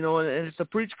 you know, and it's to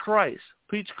preach Christ,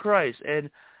 and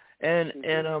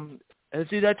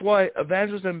see, that's why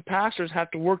evangelists and pastors have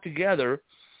to work together.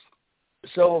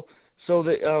 So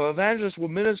the evangelists will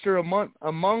minister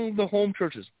among the home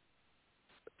churches.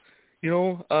 You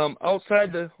know,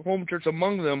 outside the home church,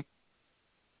 among them,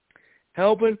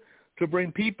 helping to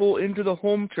bring people into the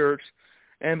home church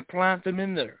and plant them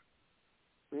in there.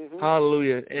 Mm-hmm.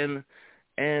 Hallelujah.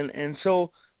 And so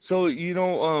you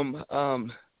know,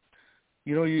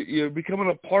 you're becoming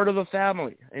a part of the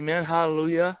family. Amen.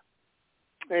 Hallelujah.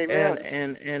 Amen.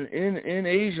 And in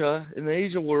Asia, in the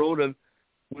Asia world, and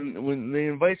when they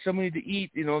invite somebody to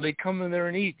eat, you know, they come in there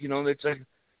and eat. You know, it's like,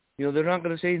 you know, they're not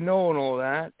going to say no and all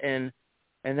that. And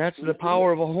that's the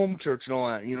power of a home church and all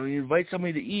that. You know, you invite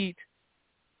somebody to eat,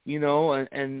 you know,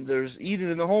 and there's eating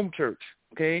in the home church,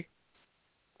 okay?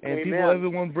 And Amen.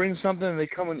 everyone brings something and they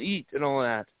come and eat and all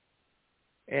that.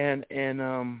 And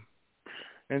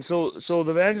so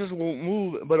the evangelists will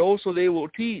move, but also they will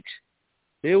teach.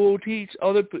 They will teach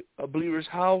other believers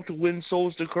how to win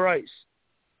souls to Christ.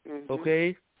 Mm-hmm.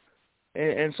 Okay?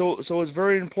 And so it's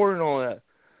very important, all that.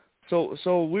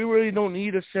 So we really don't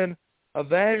need to send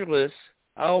evangelists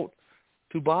out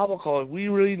to Bible college. We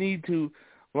really need to,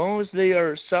 as long as they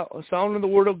are sounding the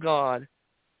Word of God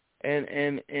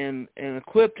and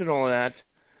equipped and all that,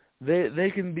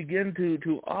 they can begin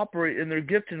to operate in their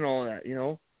gift and all that, you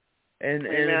know, and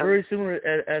very similar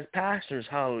as pastors.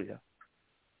 Hallelujah.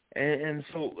 And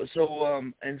so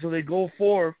they go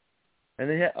forth, and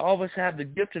they all of us have the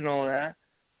gift and all that.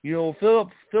 You know, Philip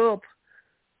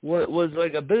was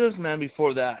like a businessman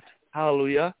before that.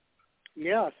 Hallelujah.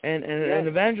 Yes. And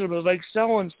evangelism was like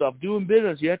selling stuff, doing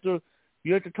business. You have to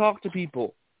talk to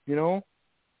people, you know.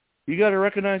 You got to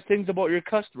recognize things about your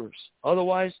customers.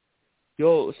 Otherwise,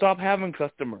 you'll stop having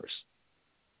customers.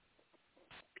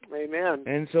 Amen.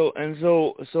 And so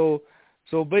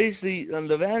basically,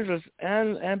 the evangelists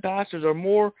and pastors are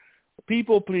more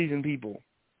people-pleasing people.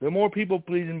 They're more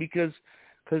people-pleasing because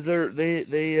they're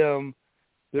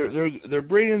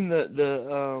bringing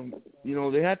the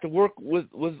they have to work with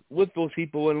those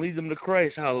people and lead them to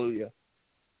Christ. Hallelujah.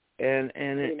 And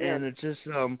it's just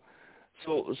so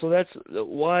that's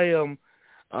why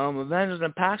evangelists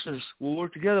and pastors will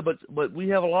work together. But we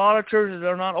have a lot of churches that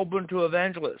are not open to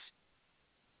evangelists.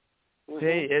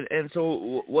 Okay, and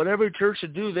so what every church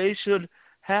should do, they should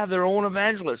have their own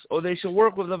evangelists, or they should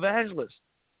work with evangelists.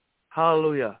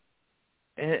 Hallelujah.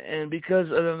 And because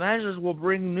an evangelist will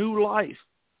bring new life.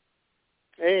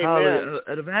 Amen. Hallelujah.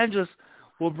 An evangelist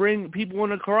will bring people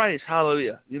into Christ.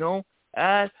 Hallelujah.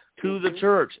 Add to the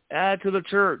church. Add to the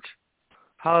church.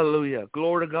 Hallelujah.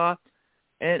 Glory to God.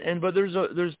 But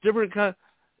there's different kind.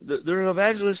 There are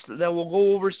evangelists that will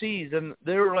go overseas, and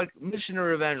they're like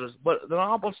missionary evangelists. But the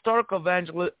apostolic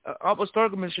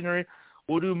missionary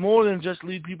will do more than just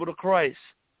lead people to Christ.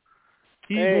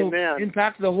 He will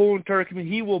impact the whole entire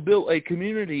community. He will build a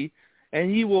community,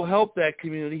 and he will help that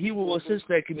community. He will assist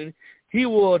that community. He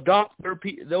will adopt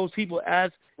those people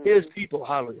as his people.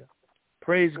 Hallelujah.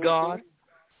 Praise God.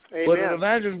 Amen. But an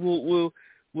evangelist will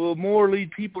more lead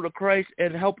people to Christ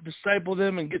and help disciple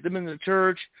them and get them in the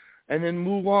church, and then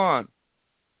move on.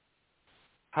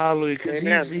 Hallelujah.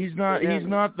 Because he's not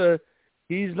the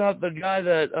guy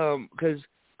that because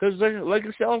like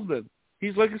a salesman.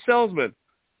 He's like a salesman.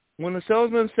 When a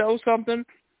salesman sells something,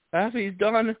 after he's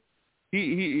done,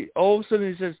 he all of a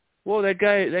sudden he says, "Whoa, that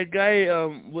guy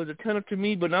was attentive to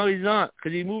me, but now he's not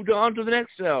because he moved on to the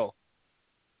next sale."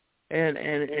 And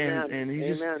he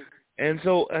just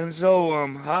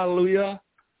hallelujah.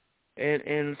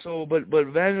 And so but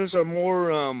evangelists are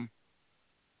more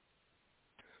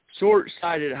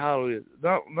short-sighted. Hallelujah.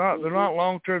 They're not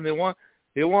long-term. They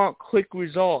want quick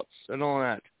results and all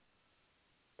that.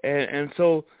 And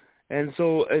so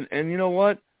you know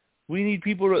what? We need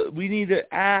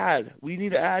to add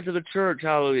to the church.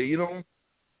 Hallelujah.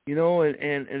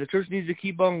 And the church needs to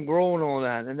keep on growing all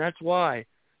that, and that's why.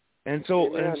 And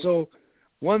so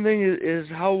one thing is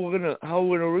how we're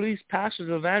gonna release pastors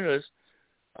and evangelists.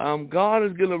 God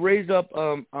is gonna raise up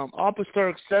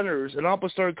apostolic centers and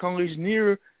apostolic congregations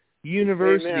near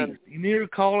universities, near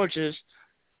colleges,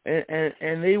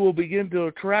 and they will begin to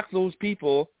attract those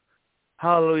people.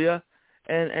 Hallelujah.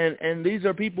 And these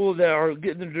are people that are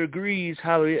getting their degrees,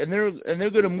 hallelujah, and they're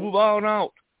going to move on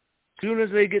out. As soon as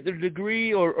they get their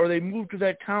degree or they move to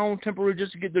that town temporarily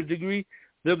just to get their degree,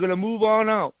 they're going to move on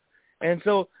out. And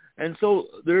so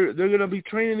they're going to be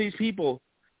training these people,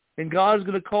 and God's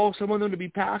going to call some of them to be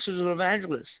pastors and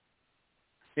evangelists.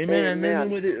 Amen. And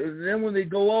then when they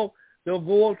go out, they'll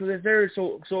go out to this area.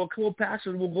 So a couple of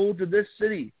pastors will go to this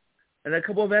city, and a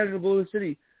couple of evangelists will go to the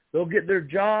city. They'll get their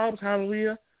jobs,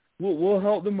 hallelujah. We'll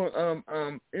help them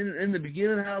in the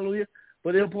beginning, hallelujah.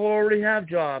 But they'll already have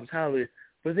jobs, hallelujah.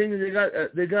 But the thing is,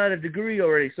 they got a degree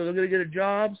already, so they're going to get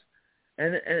jobs,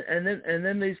 and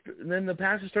then the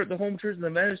pastors start the home church, and the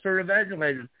evangelists start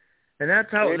evangelizing, and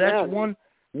that's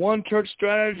one church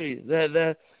strategy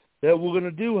that we're going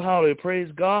to do, hallelujah.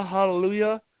 Praise God,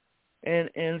 hallelujah,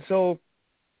 and so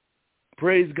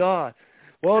praise God.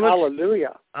 Well,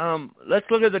 hallelujah. Let's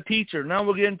look at the teacher. Now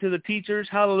we'll get into the teachers.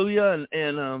 Hallelujah.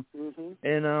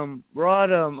 And Rod,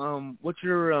 what's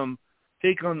your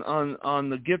take on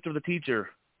the gift of the teacher?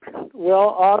 Well,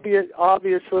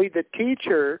 obviously the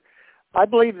teacher. I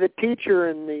believe the teacher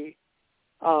and the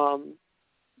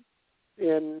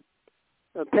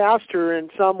pastor in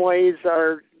some ways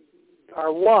are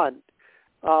one.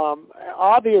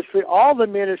 Obviously, all the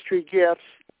ministry gifts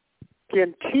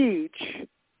can teach.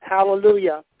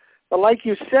 Hallelujah. But like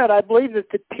you said, I believe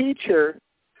that the teacher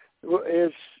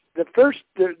is the first,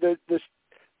 the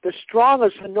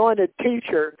strongest anointed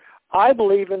teacher, I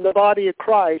believe, in the body of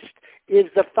Christ, is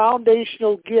the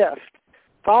foundational gift.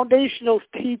 Foundational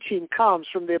teaching comes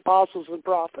from the apostles and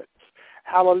prophets.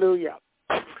 Hallelujah.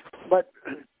 But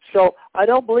so I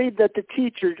don't believe that the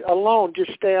teacher alone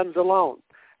just stands alone.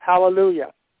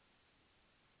 Hallelujah.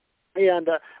 And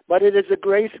but it is a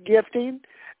grace gifting.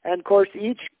 And, of course,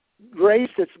 each grace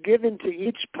that's given to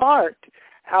each part,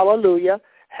 hallelujah,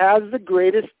 has the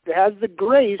grace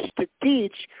to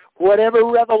teach whatever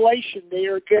revelation they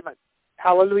are given,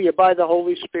 hallelujah, by the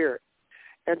Holy Spirit.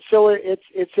 And so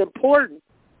it's important,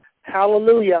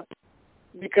 hallelujah,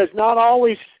 because not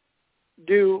always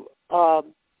do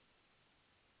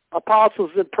apostles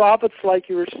and prophets, like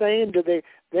you were saying,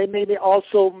 they may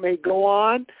go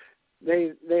on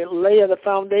They lay the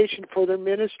foundation for their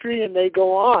ministry, and they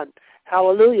go on.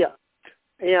 Hallelujah.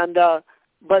 And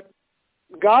but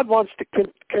God wants to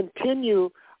continue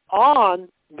on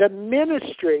the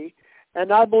ministry,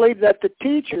 and I believe that the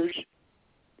teachers,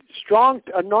 strong,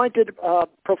 anointed,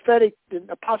 prophetic, and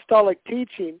apostolic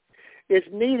teaching is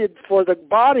needed for the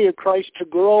body of Christ to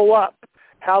grow up.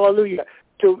 Hallelujah.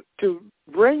 To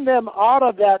bring them out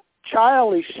of that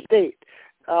childish state.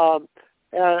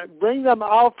 Bring them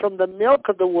out from the milk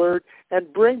of the Word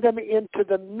and bring them into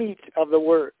the meat of the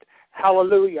Word.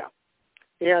 Hallelujah.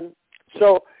 And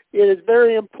so it is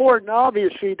very important,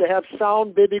 obviously, to have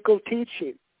sound biblical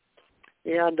teaching.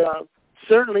 And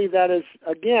certainly that is,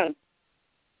 again,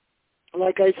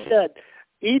 like I said,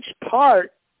 each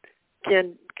part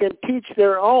can teach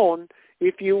their own,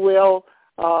 if you will,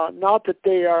 not that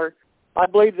they are, I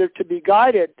believe they're to be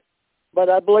guided, but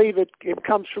I believe it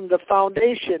comes from the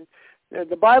foundation.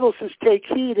 The Bible says, take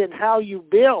heed in how you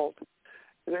build.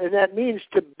 And that means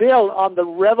to build on the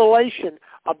revelation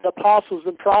of the apostles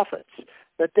and prophets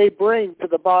that they bring to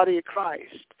the body of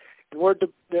Christ. And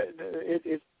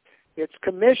it's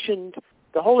commissioned,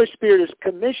 the Holy Spirit is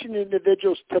commissioned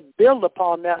individuals to build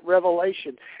upon that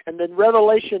revelation. And then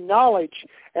revelation knowledge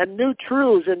and new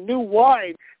truths and new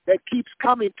wine that keeps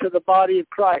coming to the body of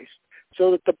Christ,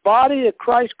 so that the body of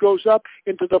Christ grows up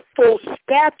into the full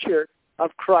stature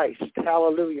of Christ.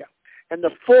 Hallelujah. And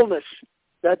the fullness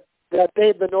that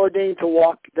they've been ordained to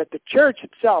walk, that the church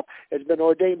itself has been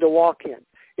ordained to walk in.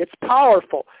 It's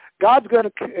powerful. God's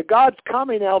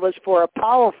coming, Elvis, for a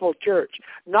powerful church,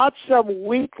 not some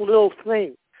weak little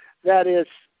thing that is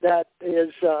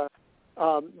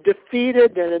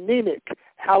defeated and anemic.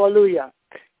 Hallelujah.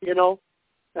 You know,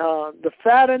 the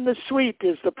fat and the sweet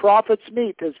is the prophet's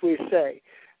meat, as we say.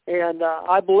 And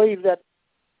I believe that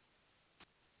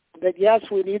yes,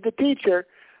 we need the teacher,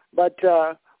 but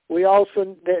we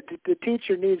also, the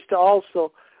teacher needs to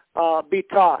also be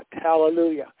taught.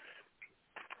 Hallelujah.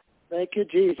 Thank you,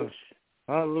 Jesus.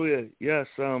 Hallelujah. Yes.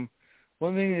 One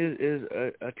thing is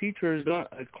a teacher is not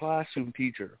a classroom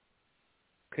teacher.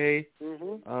 Okay.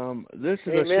 Mm-hmm. This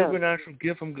is Amen. A supernatural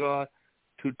gift from God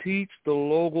to teach the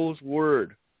Logos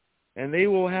word, and they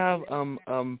will have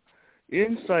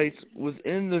insights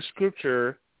within the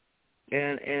Scripture.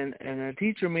 And a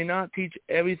teacher may not teach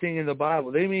everything in the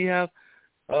Bible. They may have,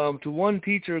 to one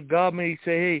teacher, God may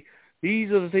say, hey,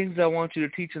 these are the things I want you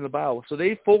to teach in the Bible. So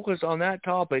they focus on that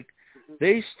topic.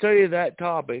 They study that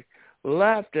topic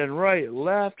left and right,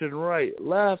 left and right,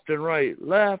 left and right,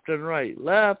 left and right,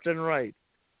 left and right.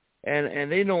 And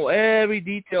they know every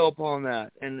detail upon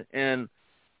that. And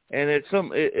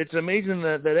it's amazing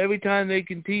that every time they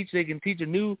can teach a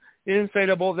new insight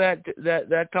about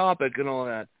that topic and all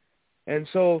that. And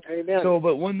so, Amen.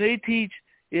 But when they teach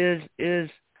is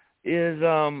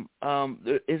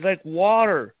like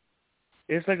water.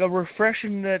 It's like a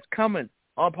refreshing that's coming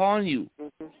upon you.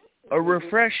 Mm-hmm. A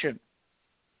refreshing.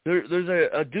 There's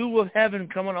a dew of heaven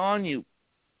coming on you.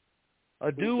 A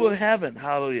dew mm-hmm. of heaven.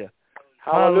 Hallelujah.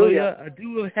 Hallelujah. A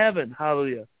dew of heaven.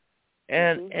 Hallelujah.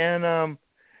 And mm-hmm.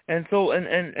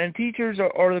 and teachers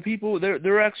are the people.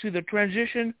 They're actually the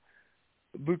transition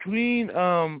between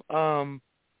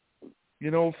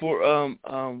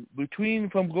between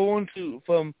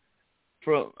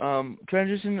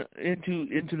transition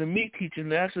into the meat teaching.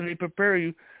 They actually prepare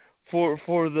you for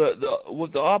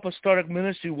what the apostolic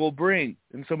ministry will bring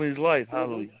in somebody's life.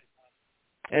 Hallelujah.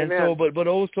 And Amen. So, but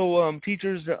also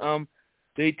teachers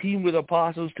they team with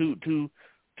apostles to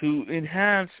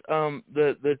enhance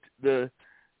the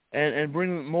and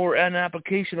bring more an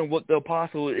application of what the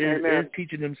apostle is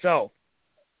teaching himself.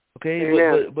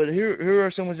 Okay, but here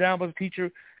are some examples of teacher.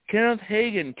 Kenneth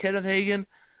Hagin,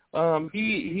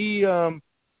 the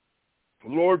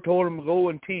Lord told him to go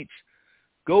and teach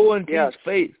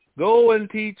faith. Go and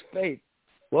teach faith.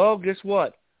 Well, guess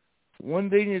what? One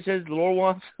thing it says the Lord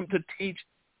wants him to teach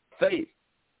faith.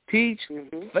 Teach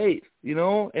mm-hmm. faith,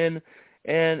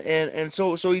 and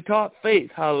so he taught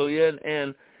faith. Hallelujah,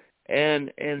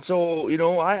 and so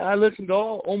I listened to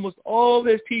almost all of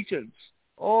his teachings.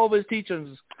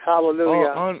 Hallelujah.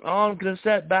 On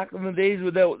cassette back in the days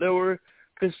when there were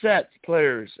cassette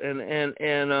players, and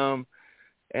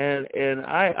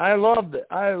I loved it.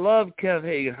 I loved Kenneth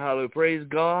Hagin. Hallelujah, praise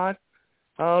God,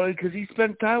 hallelujah, because he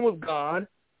spent time with God,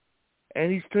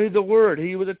 and he studied the Word.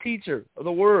 He was a teacher of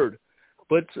the Word,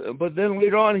 but then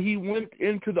later on he went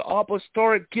into the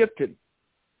apostolic gifting.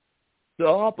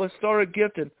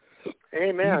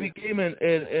 Amen. He became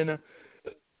a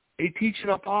teaching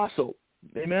apostle.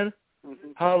 Amen.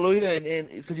 Mm-hmm. Hallelujah. And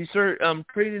because he started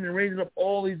training and raising up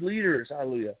all these leaders.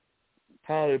 Hallelujah.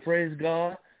 Hallelujah. Praise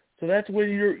God. So that's when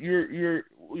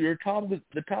your topic,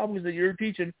 the topics that you're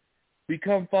teaching,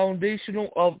 become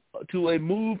foundational to a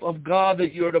move of God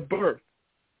that you're to birth.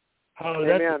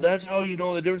 That's how you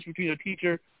know the difference between a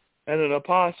teacher and an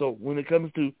apostle when it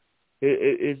comes to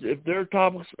if their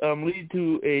topics lead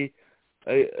to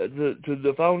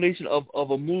the foundation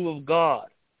of a move of God.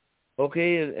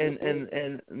 Okay,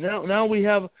 and now we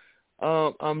have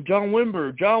John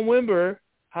Wimber. John Wimber,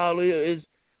 hallelujah, is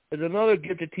another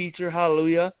gifted teacher,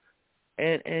 hallelujah,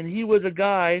 and he was a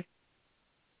guy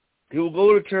who will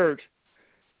go to church,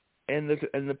 and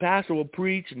the pastor will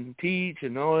preach and teach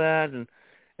and all that, and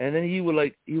then he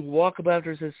would walk up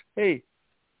after and says, "Hey,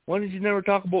 why did you never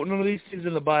talk about none of these things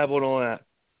in the Bible and all that?"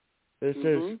 It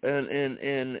says,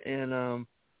 and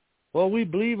well, we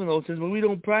believe in those things, but we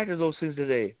don't practice those things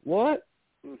today. What?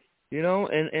 You know,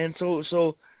 and so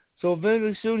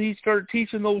very soon he started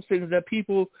teaching those things that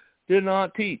people did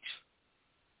not teach.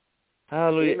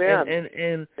 Hallelujah.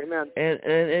 Amen. And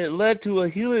it led to a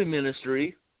healing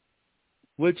ministry,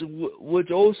 which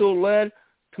also led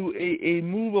to a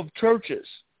move of churches.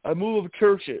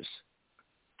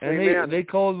 And they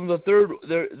called them the third.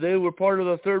 They were part of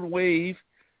the third wave,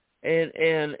 and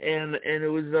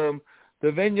it was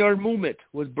the Vineyard Movement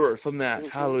was birthed from that.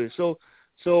 Hallelujah.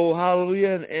 So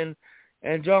hallelujah,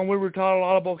 and John Wimber taught a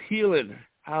lot about healing.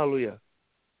 Hallelujah.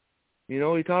 You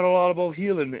know, he taught a lot about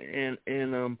healing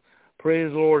and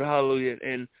praise the Lord. Hallelujah.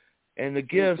 And the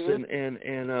gifts and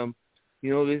you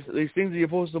know, these things that you're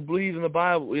supposed to believe in the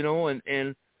Bible. You know,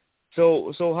 and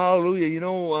so hallelujah. You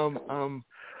know,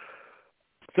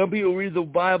 some people read the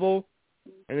Bible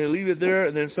and they leave it there,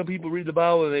 and then some people read the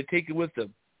Bible and they take it with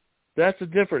them. That's the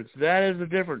difference. That is the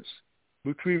difference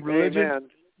between religion,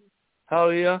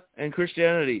 hallelujah, and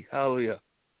Christianity, hallelujah.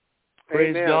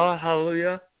 Praise God,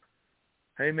 hallelujah.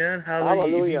 Amen,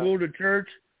 hallelujah. If you go to church,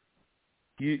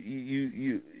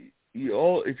 you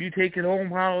all, if you take it home,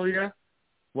 hallelujah,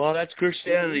 well, that's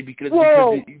Christianity because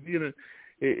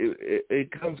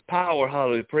it comes power,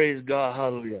 hallelujah. Praise God,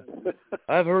 hallelujah.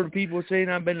 I've heard people saying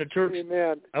I've been to church.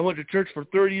 Amen. I went to church for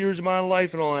 30 years of my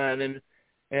life and all that, and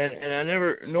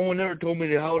no one ever told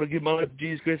me how to give my life to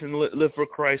Jesus Christ and live for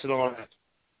Christ and all that.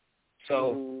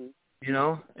 So, you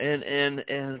know,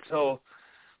 and so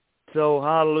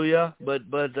hallelujah. But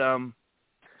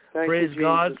praise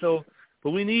God. So,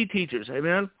 but we need teachers.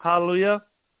 Amen. Hallelujah.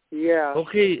 Yeah.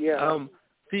 Okay. Yeah.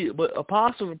 See, but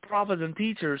apostles, prophets, and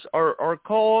teachers are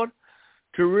called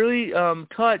to really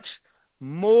touch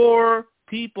more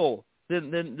people than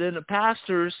the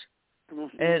pastors. And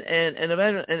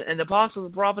the apostles,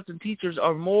 and prophets, and teachers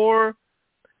are more,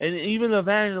 and even the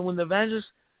evangelist. When the evangelist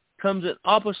comes an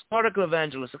apostolic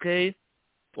evangelist, okay,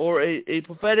 or a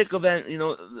prophetic event, you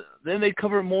know, then they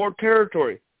cover more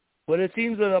territory. But it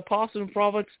seems that apostles, and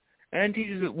prophets, and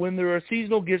teachers, when there are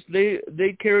seasonal gifts,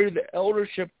 they carry the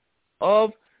eldership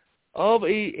of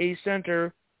a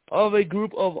center, of a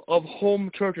group of home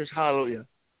churches. Hallelujah.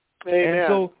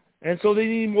 Amen. And so they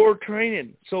need more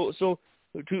training. So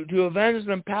to evangelists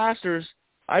and pastors,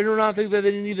 I do not think that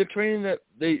they need the training that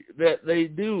they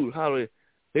do. Hallelujah.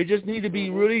 They just need to be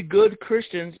really good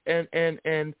Christians and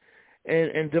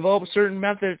develop certain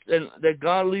methods and that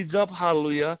God leads up.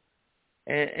 Hallelujah.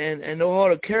 And know how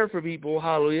to care for people.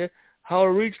 Hallelujah. How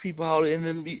to reach people. Hallelujah.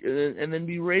 And then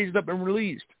be raised up and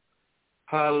released.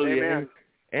 Hallelujah.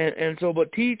 Amen. And so, but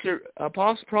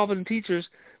apostles, prophets, and teachers,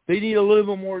 they need a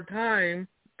little bit more time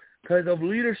because of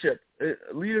leadership.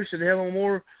 Leadership, they have a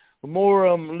more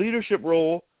leadership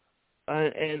role,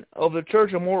 and of the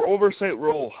church, a more oversight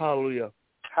role. Hallelujah.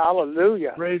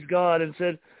 Hallelujah. Praise God, and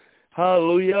said,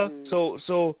 hallelujah.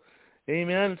 So,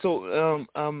 amen. So,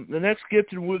 the next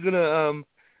gift we're gonna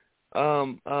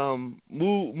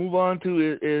move on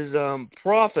to is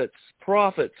prophets.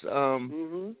 Prophets.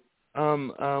 Rod,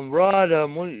 why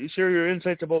don't you share your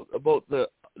insights about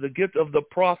the gift of the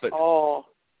prophet? Oh,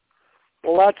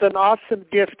 well, that's an awesome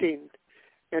gifting,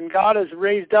 and God has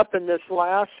raised up in these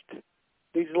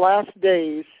last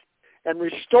days and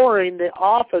restoring the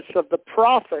office of the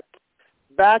prophet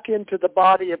back into the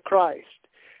body of Christ.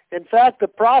 In fact, the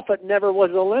prophet never was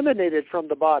eliminated from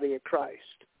the body of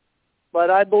Christ,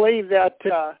 but I believe that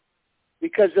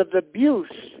because of the abuse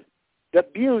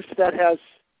that has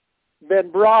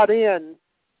been brought in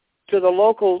to the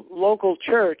local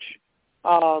church,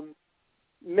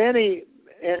 many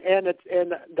and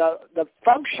the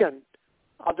function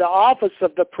of the office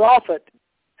of the prophet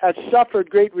has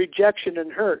suffered great rejection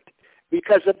and hurt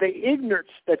because of the ignorance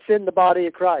that's in the body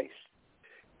of Christ.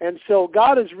 And so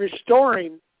God is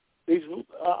restoring these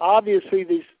obviously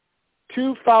these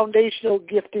two foundational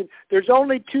giftings. There's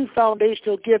only two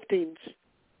foundational giftings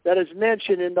that is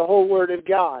mentioned in the whole Word of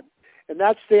God. And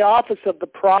that's the office of the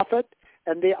prophet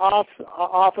and the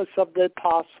office of the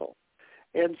apostle.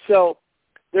 And so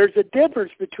there's a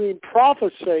difference between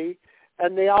prophecy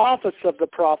and the office of the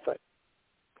prophet.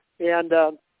 And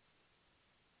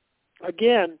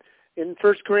again, in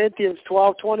 1 Corinthians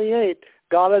 12:28,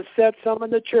 God has set some in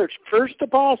the church. First,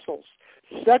 apostles.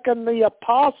 Secondly,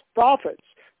 prophets.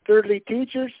 Thirdly,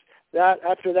 teachers.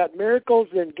 After that, miracles.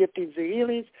 Then giftings of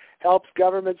healings, helps,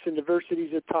 governments, and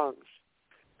diversities of tongues.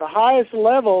 The highest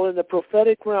level in the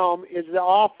prophetic realm is the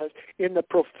office. In the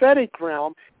prophetic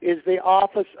realm is the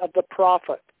office of the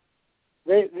prophet.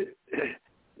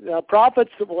 The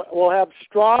prophets will have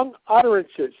strong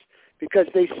utterances because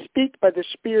they speak by the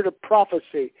spirit of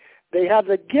prophecy. They have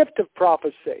the gift of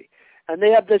prophecy, and they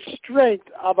have the strength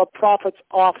of a prophet's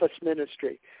office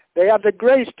ministry. They have the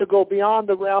grace to go beyond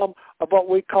the realm of what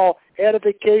we call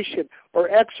edification or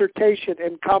exhortation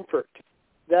and comfort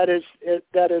that is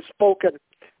spoken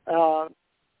to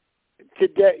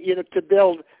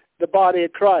build the body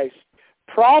of Christ.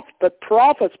 But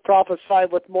prophets prophesy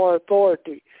with more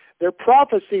authority. Their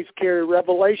prophecies carry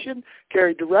revelation,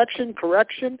 carry direction,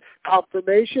 correction,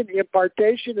 confirmation,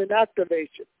 impartation, and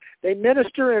activation. They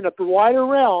minister in a wider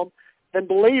realm than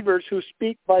believers who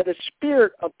speak by the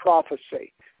spirit of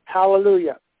prophecy.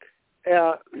 Hallelujah.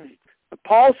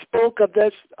 Paul spoke of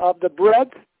this, of the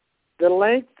breadth, the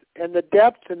length, and the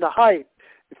depth and the height,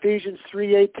 Ephesians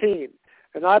 3:18.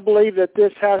 And I believe that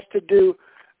this has to do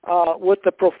with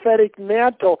the prophetic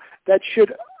mantle that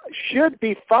should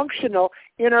be functional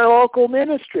in our local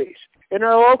ministries, in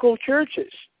our local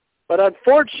churches. But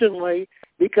unfortunately,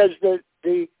 because the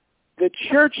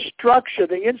church structure,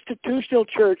 the institutional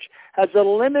church, has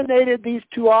eliminated these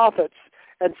two offices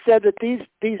and said that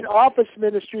these office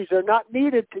ministries are not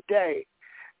needed today.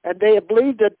 And they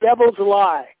believe the devil's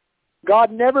lie. God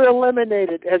has never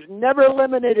eliminated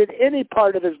any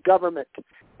part of his government.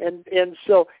 And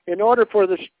so in order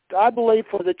I believe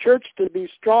for the church to be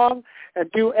strong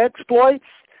and do exploits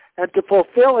and to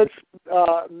fulfill its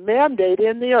mandate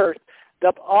in the earth,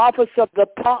 the office of the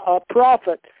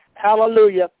prophet,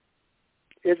 hallelujah,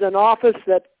 is an office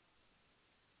that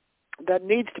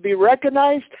needs to be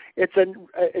recognized. It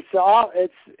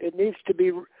needs to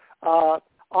be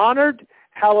honored,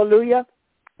 hallelujah,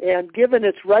 and given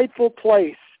its rightful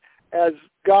place as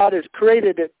God has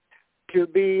created it to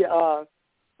be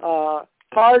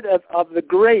part of the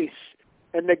grace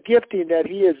and the gifting that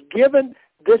he has given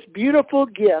this beautiful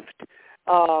gift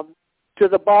to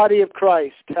the body of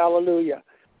Christ. Hallelujah.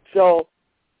 So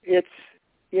it's,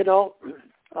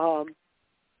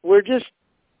 we're just,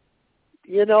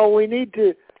 we need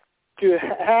to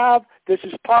have, this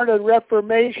is part of the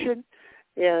Reformation,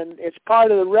 and it's part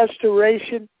of the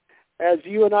restoration, as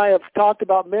you and I have talked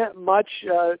about much,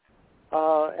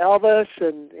 Elvis,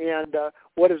 and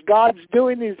what is God's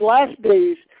doing these last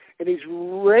days, and he's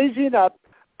raising up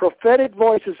prophetic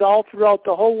voices all throughout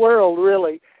the whole world,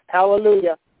 really.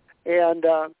 Hallelujah. And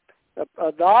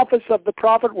the office of the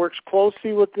prophet works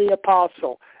closely with the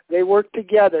apostle. They work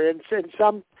together, and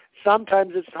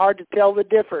sometimes it's hard to tell the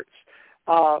difference.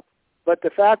 But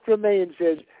the fact remains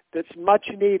is that's much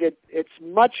needed. It's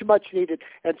much, much needed,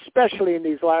 and especially in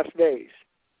these last days.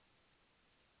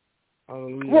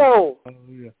 Hallelujah. Whoa!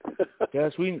 Hallelujah.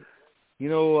 Yes,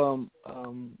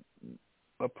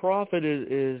 a prophet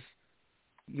is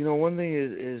one thing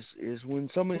is when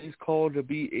somebody is called to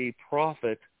be a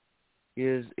prophet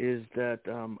is that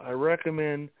I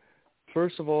recommend,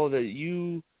 first of all, that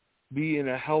you be in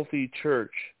a healthy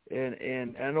church,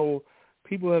 and I know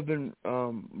people have been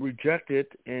rejected,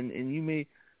 and you may,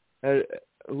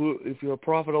 if you're a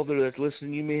prophet out there that's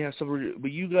listening, you may have some,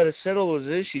 but you got to settle those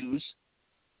issues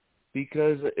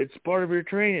because it's part of your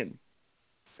training.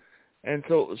 And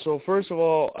so first of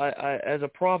all, I as a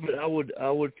prophet, I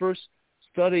would first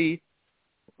study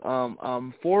 4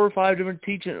 or 5 different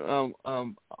teaching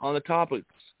on the topics.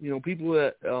 People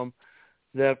that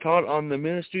have taught on the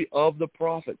ministry of the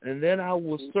prophet, and then I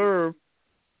will serve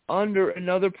under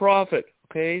another prophet,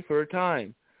 okay, for a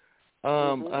time.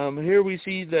 Here we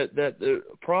see that the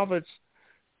prophets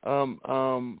are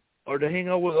to hang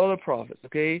out with other prophets,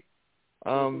 okay.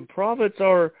 Prophets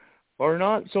are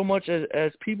not so much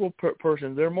as people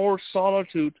persons. They're more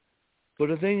solitude. But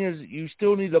the thing is, you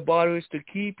still need the bodies to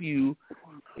keep you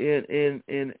in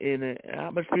an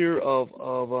atmosphere of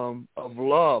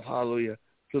love, hallelujah,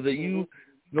 so that you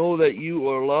know that you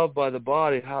are loved by the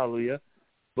body, hallelujah.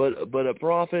 But a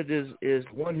prophet is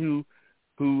one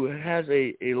who has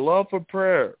a love for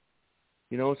prayer.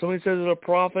 Somebody says that a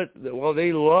prophet, well,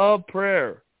 they love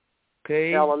prayer,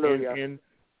 okay, hallelujah.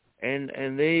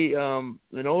 and they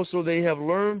and also they have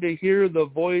learned to hear the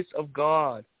voice of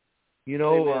God. You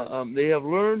know, they have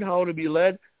learned how to be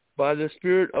led by the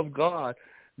Spirit of God.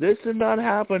 This did not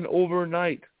happen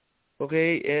overnight,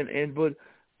 okay?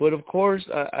 But of course,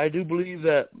 I do believe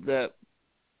that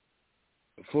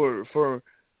for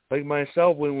like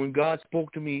myself, when God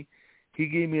spoke to me, He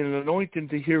gave me an anointing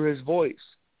to hear His voice.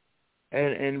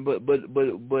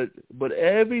 But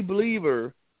every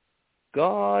believer,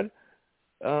 God,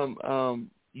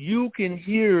 you can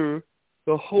hear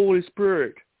the Holy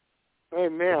Spirit.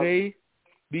 Amen. Okay,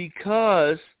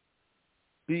 because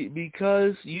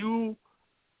you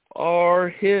are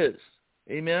His.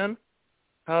 Amen.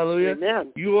 Hallelujah.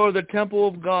 Amen. You are the temple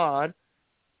of God,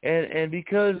 and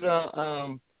because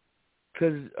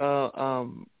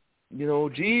you know,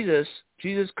 Jesus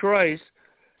Christ,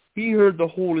 He heard the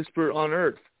Holy Spirit on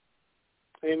earth.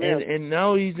 Amen. And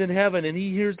now He's in heaven, and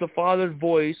He hears the Father's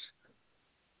voice.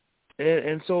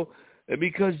 And so,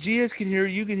 because Jesus can hear,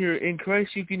 you can hear it. In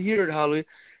Christ, you can hear it. Hallelujah.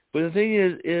 But the thing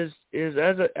is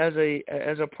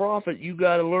as a prophet, you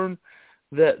got to learn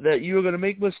that you are going to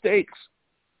make mistakes.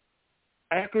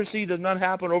 Accuracy does not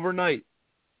happen overnight.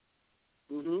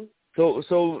 Mm-hmm. So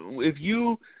if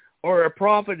you are a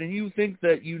prophet and you think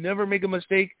that you never make a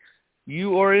mistake,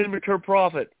 you are an immature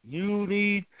prophet. You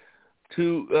need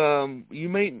to you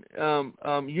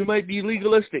might be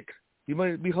legalistic. You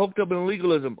might be hooked up in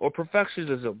legalism or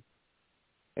perfectionism.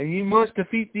 And you must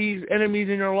defeat these enemies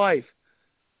in your life.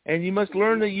 And you must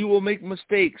learn that you will make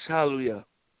mistakes. Hallelujah.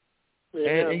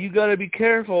 And you got to be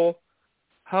careful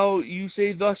how you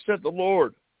say, "Thus saith the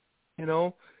Lord." You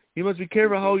know, you must be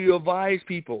careful how you advise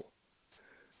people.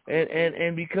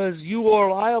 And because you are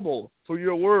liable for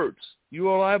your words. You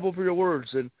are liable for your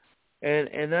words. And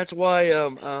that's why,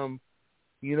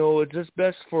 you know, it's just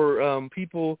best for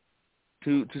people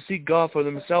to seek God for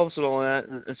themselves and all that,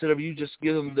 instead of you just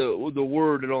give them the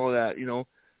word and all that. You know,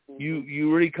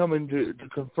 you really come in to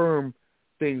confirm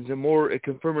things, and more a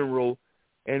confirming role.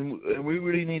 And we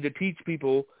really need to teach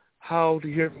people how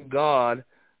to hear from God,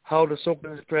 how to soak in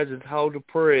His presence, how to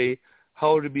pray,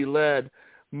 how to be led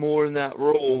more in that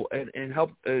role, and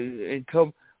help and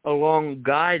come along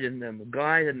guiding them.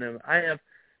 I have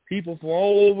people from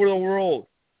all over the world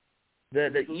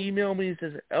that email me and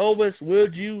says, "Elvis,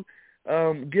 would you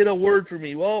get a word for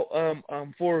me?" Well,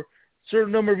 for a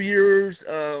certain number of years,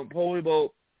 probably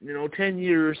about 10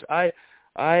 years, I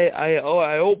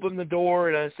opened the door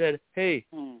and I said, "Hey,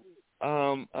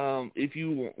 if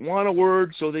you want a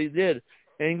word," so they did.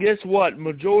 And guess what?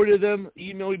 Majority of them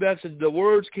emailed me back and said the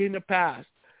words came to pass.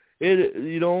 It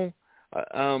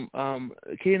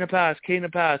came to pass, came to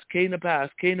pass, came to pass,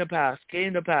 came to pass,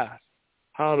 came to pass.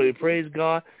 Hallelujah. Praise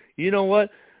God. You know what?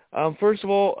 First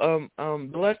of all,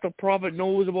 the less the prophet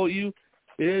knows about you,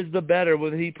 is the better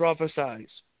when he prophesies.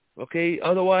 Okay?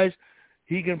 Otherwise,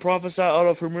 he can prophesy out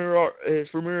of his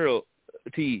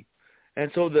familiarity.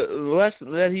 And so the less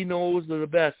that he knows, the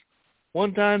best.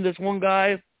 One time, this one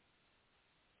guy,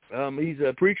 he's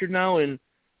a preacher now in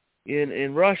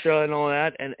Russia and all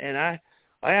that, and I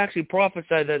actually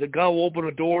prophesied that God will open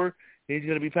a door, and he's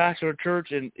going to be pastor of a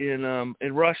church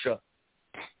in Russia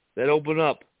that opened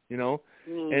up, you know.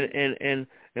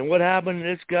 And what happened?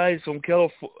 This guy's from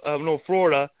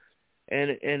Florida,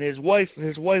 and his wife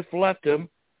left him,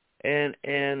 and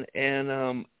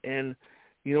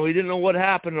you know, he didn't know what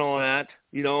happened and all that,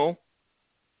 you know.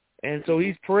 And so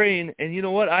he's praying, and you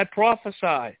know what? I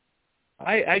prophesy.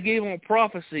 I gave him a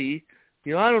prophecy.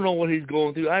 You know, I don't know what he's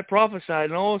going through. I prophesied,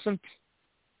 and all of a sudden,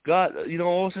 God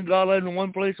led him in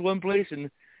one place, and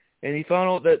he found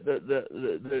out that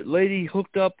the lady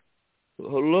hooked up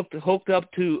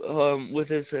to with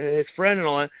his friend and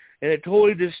all that, and it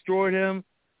totally destroyed him.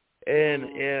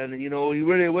 And you know, he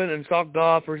really went and sought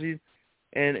God for his,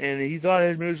 and he thought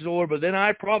his marriage was over. But then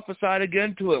I prophesied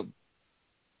again to him,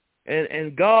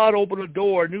 and God opened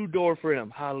a new door for him.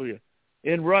 Hallelujah.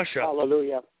 In Russia.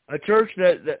 Hallelujah. A church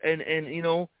that you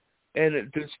know,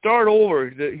 and to start over,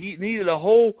 he needed a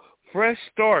whole fresh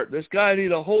start. This guy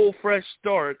needed a whole fresh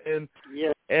start, and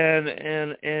you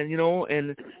know,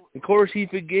 and of course he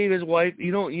forgave his wife.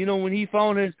 You know when he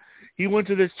went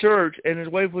to this church, and his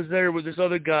wife was there with this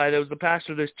other guy that was the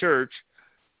pastor of this church,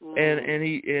 and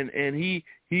he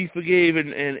forgave,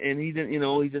 and he didn't, you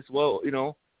know, he just, well, you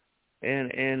know, and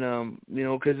you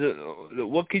know, because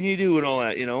what can you do and all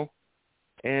that, you know.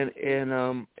 But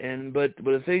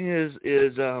the thing is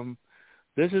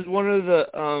this is one of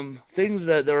the things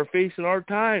that are facing our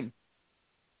time,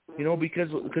 you know, because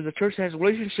the church has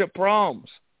relationship problems,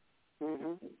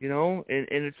 you know,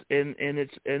 and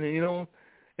you know,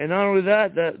 and not only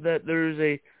that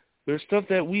there's There's stuff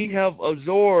that we have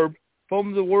absorbed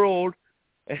from the world,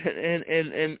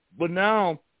 and but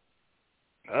now,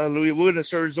 hallelujah, we're going to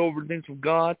start absorbing things from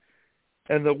God,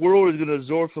 and the world is going to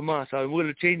absorb from us. We're going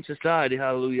to change society,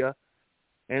 hallelujah.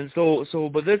 And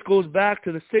but this goes back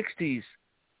to the 60s,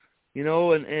 you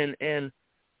know, and the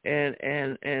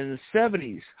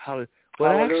 70s. But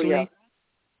hallelujah.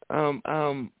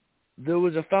 actually, there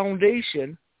was a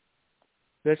foundation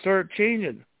that started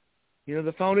changing. You know,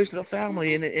 the foundation of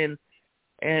family, and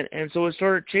so it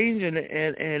started changing,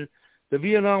 and the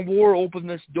Vietnam War opened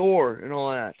this door and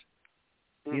all that.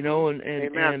 Mm-hmm. You know,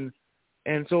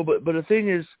 and so, but the thing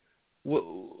is,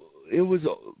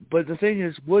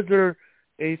 was there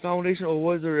a foundation or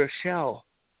was there a shell?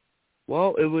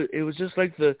 Well, it was just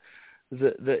like the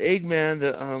Eggman,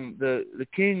 the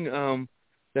king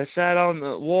that sat on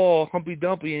the wall, Humpty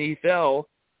Dumpty, and he fell,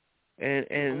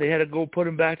 and they had to go put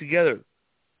him back together.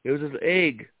 It was an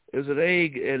egg. It was an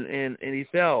egg, and he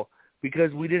fell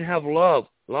because we didn't have love.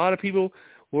 A lot of people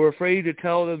were afraid to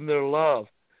tell them their love.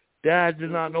 Dads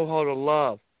did not know how to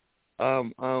love.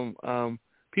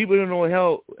 People didn't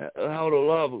know how to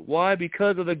love. Why?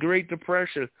 Because of the Great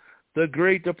Depression. The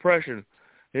Great Depression.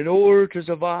 In order to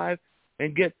survive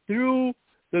and get through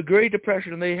the Great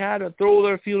Depression, they had to throw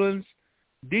their feelings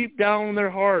deep down in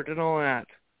their heart and all that,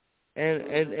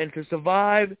 and to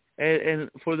survive and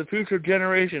for the future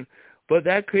generation. But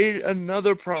that created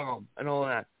another problem and all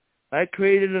that. That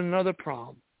created another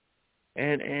problem,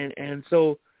 and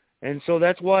so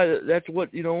that's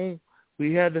what you know.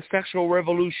 We had the sexual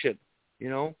revolution, you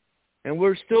know, and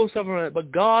we're still suffering that.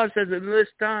 But God says in this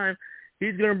time,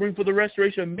 He's going to bring for the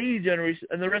restoration of me generation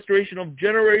and the restoration of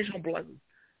generational blessings.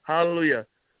 Hallelujah.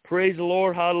 Praise the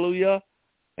Lord. Hallelujah.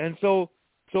 And so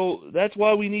that's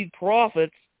why we need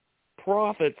prophets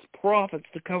to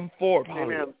come forth.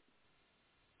 Hallelujah.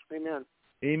 Amen.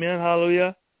 Amen.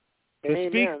 Hallelujah. To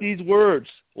Amen. speak these words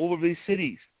over these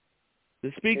cities.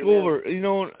 To speak over, you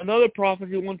know, another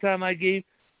prophecy one time I gave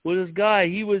was this guy.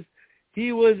 He was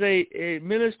a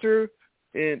minister,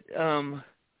 and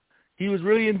he was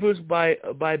really influenced by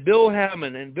Bill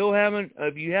Hamon. And Bill Hamon,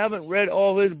 if you haven't read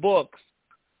all his books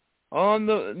on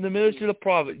the ministry of the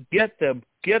prophet, get them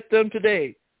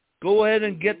today. Go ahead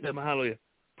and get them. Hallelujah.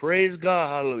 Praise God.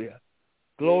 Hallelujah.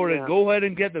 Glory. Amen. Go ahead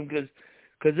and get them,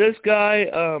 because this guy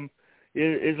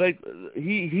is like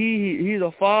he's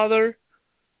a father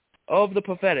of the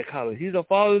prophetic. Hallelujah. He's a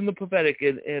father in the prophetic,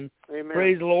 and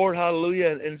praise the Lord.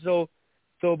 Hallelujah. And so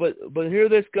but here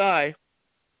this guy,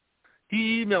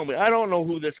 he emailed me. I don't know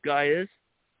who this guy is.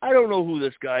 Do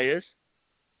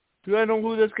I know who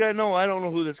this guy? No, I don't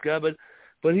know who this guy. But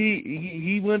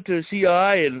he went to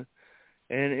CI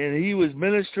and he was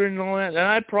ministering and all that. And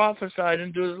I prophesied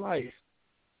into his life.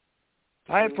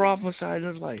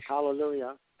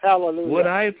 Hallelujah.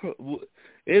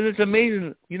 It's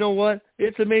amazing. You know what?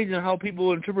 It's amazing how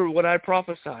people interpret what I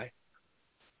prophesy.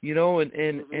 You know,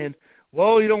 and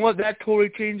well, you know what? That totally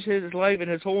changed his life and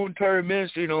his whole entire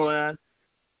ministry and all that.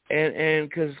 And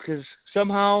because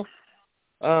somehow,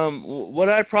 what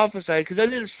I prophesied, because I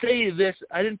didn't say this,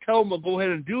 I didn't tell him to go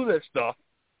ahead and do this stuff.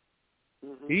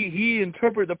 He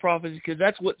interpreted the prophecy because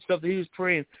that's what stuff that he was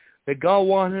praying, that God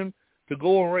wanted him to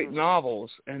go and write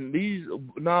novels. And these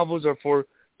novels are for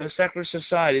the secular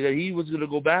society, that he was going to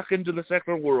go back into the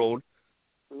secular world.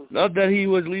 Not that he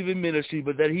was leaving ministry,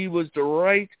 but that he was to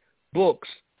write books,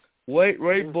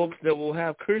 write books that will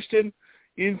have Christian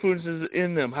influences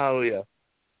in them. Hallelujah.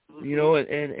 You know,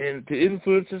 and to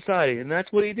influence society, and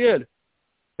that's what he did.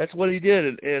 And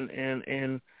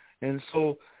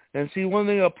so see, one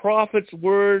thing, a prophet's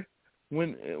word,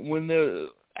 when the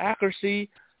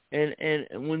accuracy and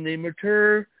when they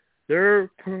mature,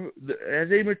 as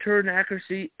they mature in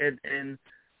accuracy, and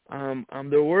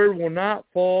their word will not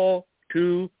fall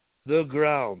to the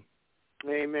ground.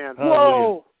 Amen.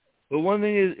 Whoa. But one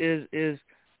thing is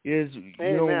you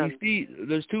know, we see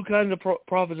there's two kinds of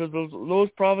prophets. Those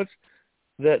prophets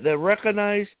that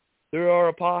recognize there are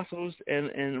apostles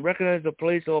and recognize the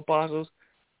place of apostles,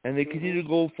 and they continue to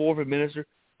go forth and minister.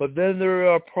 But then there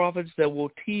are prophets that will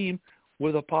team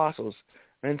with apostles.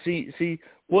 And see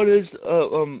what is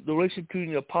the relationship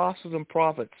between the apostles and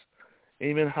prophets.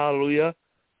 Amen. Hallelujah.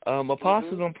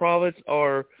 Apostles and prophets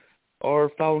are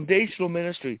foundational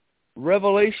ministry,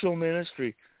 revelational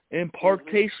ministry,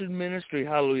 impartation ministry.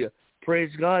 Hallelujah.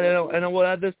 Praise God. And I will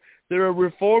add this. They're a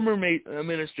reformer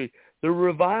ministry. They're a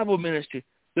revival ministry.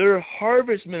 They're a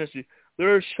harvest ministry.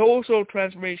 They're a social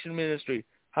transformation ministry.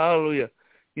 Hallelujah.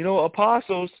 You know,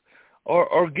 apostles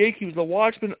are gatekeepers. The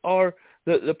watchmen are,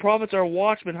 the prophets are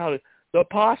watchmen. Hallelujah. The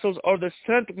apostles are the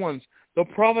sent ones. The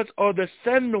prophets are the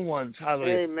sent ones.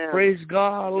 Hallelujah. Amen. Praise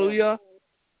God. Hallelujah.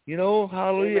 You know,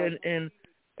 hallelujah. And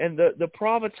the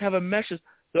prophets have a message.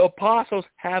 The apostles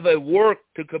have a work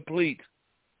to complete,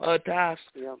 a task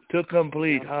to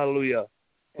complete. Hallelujah.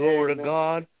 Glory to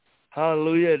God.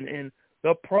 Hallelujah. And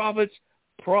the prophets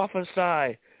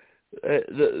prophesy.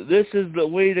 This is the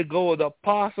way to go. The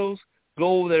apostles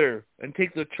go there and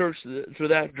take the church to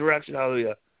that direction.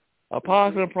 Hallelujah.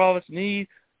 Apostles and prophets need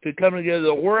to come together,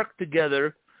 to work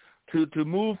together, to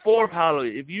move forward.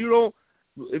 Hallelujah.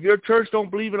 If your church don't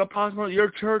believe in apostles, your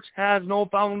church has no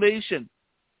foundation.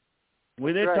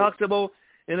 When it talks about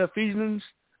in Ephesians,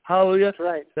 hallelujah,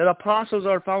 that apostles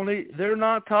are foundation, they're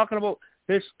not talking about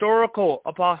historical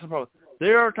apostles.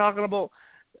 They are talking about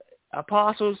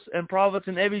apostles and prophets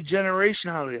in every generation.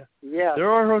 Hallelujah. Yes.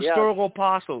 There are historical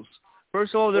apostles.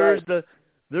 First of all, there is the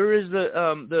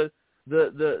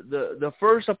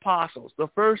first apostles. The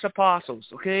first apostles.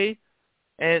 Okay.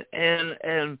 And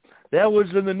that was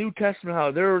in the New Testament.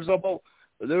 How there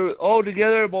were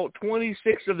altogether about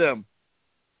 26 of them.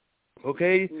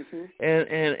 Okay,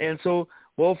 and so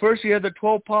first you had the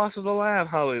 12 apostles of the Lamb.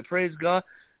 Hallelujah, praise God,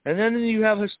 and then you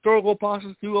have historical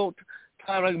apostles throughout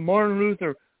time like Martin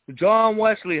Luther, John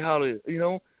Wesley. Hallelujah, you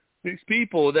know these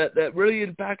people that really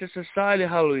impacted society.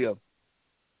 Hallelujah,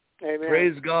 amen.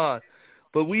 Praise God.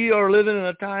 But we are living in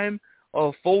a time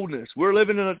of fullness. We're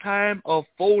living in a time of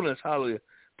fullness. Hallelujah.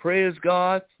 Praise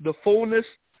God. The fullness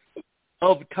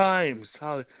of times.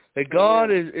 Hallelujah. That God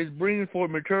is bringing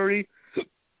forth maturity.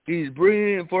 He's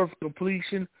bringing it forth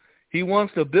completion. He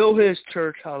wants to build his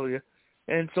church. Hallelujah.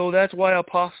 And so that's why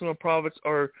apostles and prophets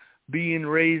are being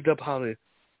raised up. Hallelujah.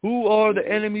 Who are the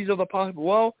enemies of the apostles?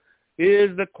 Well, it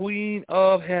is the Queen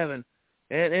of Heaven.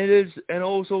 And it is, and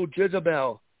also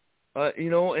Jezebel.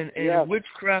 And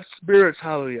witchcraft spirits,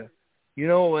 hallelujah.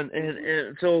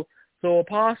 And so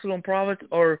apostles and prophets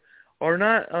are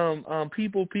not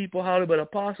people, hallelujah, but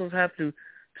apostles have to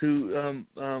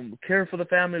care for the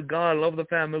family of God, love the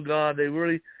family of God. They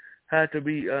really have to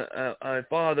be a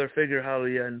father figure,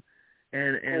 hallelujah.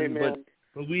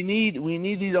 But we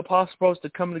need these apostles to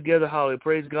come together, hallelujah,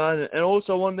 praise God. And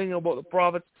also one thing about the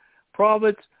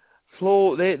prophets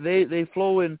flow, they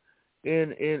flow in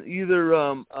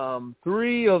either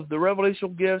 3 of the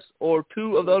revelational gifts or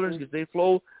 2 of the other gifts. They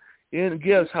flow in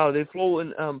gifts. How they flow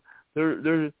in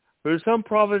there's some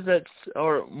prophets that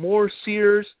are more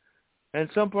seers, and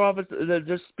some prophets that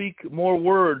just speak more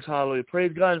words. Hallelujah,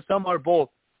 praise God. And some are both.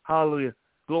 Hallelujah,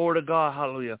 glory to God.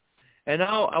 Hallelujah. And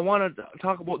now I want to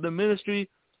talk about the ministry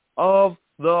of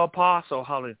the apostle.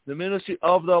 Hallelujah, the ministry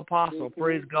of the apostle.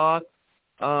 Praise God.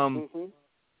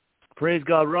 Praise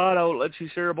God. Rod, I'll let you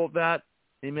share about that.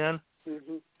 Amen.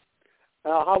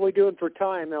 How are we doing for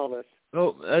time, Elvis?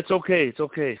 Oh, that's okay. It's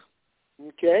okay.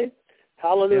 Okay.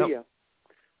 Hallelujah. Yep.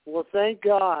 Well, thank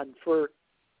God for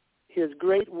his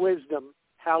great wisdom.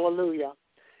 Hallelujah.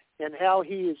 And how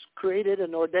he has created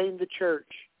and ordained the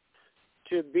church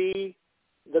to be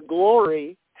the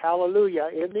glory, hallelujah,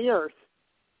 in the earth.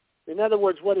 In other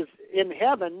words, what is in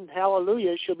heaven,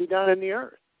 hallelujah, shall be done in the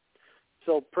earth.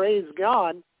 So praise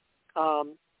God.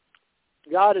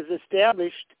 God has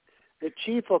established the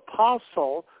chief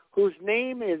apostle, whose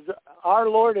name is our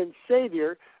Lord and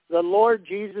Savior, the Lord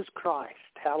Jesus Christ.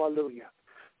 Hallelujah.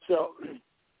 So,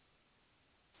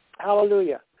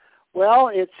 hallelujah. Well,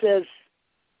 it says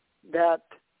that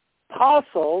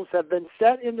apostles have been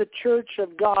set in the church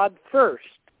of God first.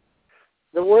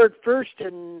 The word first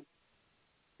in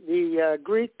the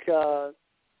Greek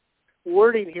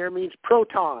wording here means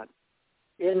proton.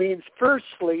 It means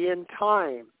firstly in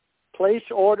time, place,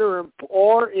 order,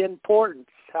 or importance.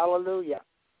 Hallelujah.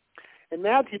 In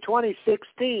Matthew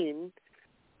 20:16,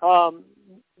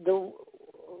 the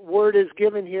word is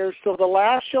given here, so the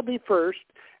last shall be first,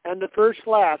 and the first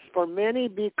last. For many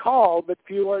be called, but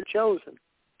few are chosen.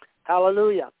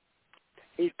 Hallelujah.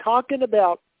 He's talking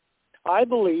about, I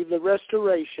believe, the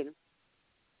restoration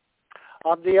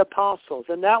of the apostles.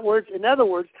 In other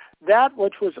words, that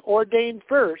which was ordained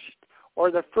first, or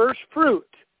the first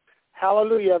fruit,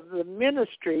 hallelujah, of the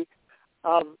ministry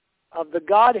of the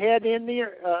Godhead in the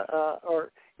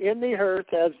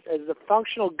earth as the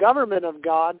functional government of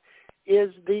God,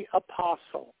 is the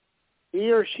apostle.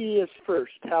 He or she is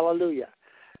first, hallelujah,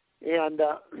 and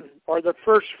or the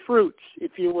first fruits,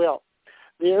 if you will.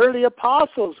 The early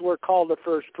apostles were called the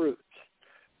first fruits.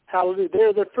 Hallelujah.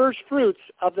 They're the first fruits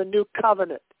of the new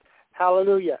covenant.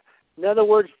 Hallelujah. In other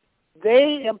words,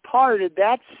 they imparted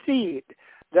that seed,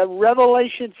 the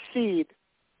revelation seed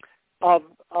of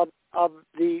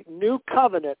the new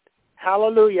covenant,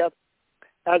 hallelujah,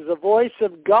 as the voice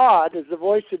of God, as the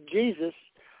voice of Jesus,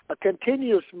 a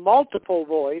continuous multiple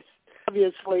voice,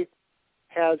 obviously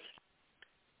has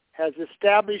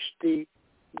established the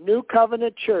New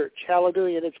Covenant Church,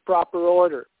 hallelujah, in its proper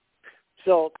order.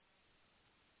 So,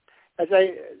 as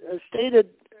I stated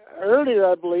earlier,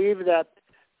 I believe that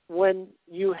when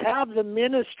you have the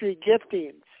ministry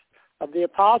giftings of the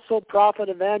apostle, prophet,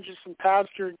 evangelist, and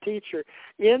pastor and teacher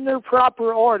in their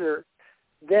proper order,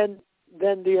 then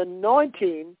the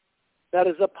anointing that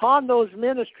is upon those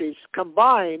ministries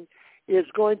combined is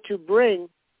going to bring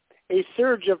a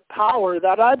surge of power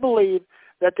that I believe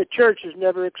that the church has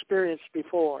never experienced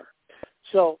before.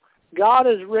 So God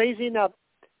is raising up,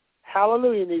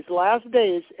 hallelujah, in these last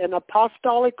days, an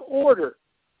apostolic order.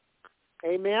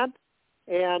 Amen?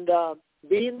 And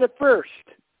being the first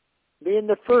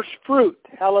fruit,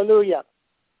 hallelujah,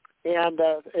 and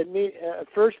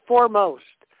first foremost.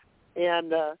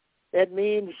 And it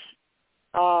means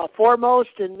foremost,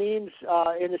 it means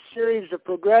in a series of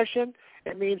progression,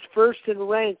 it means first in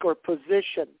rank or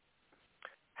position.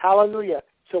 Hallelujah.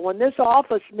 So when this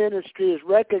office ministry is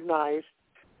recognized,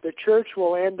 the church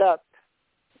will end up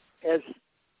as,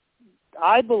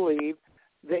 I believe,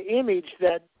 the image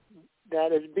that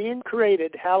is being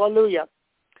created, hallelujah,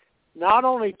 not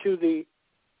only to the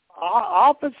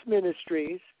office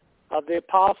ministries of the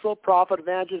apostle, prophet,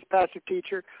 evangelist, pastor,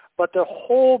 teacher, but the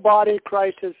whole body of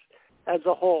Christ as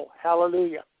a whole.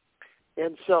 Hallelujah.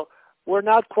 And so we're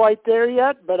not quite there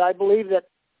yet, but I believe that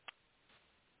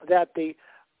the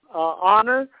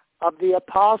honor of the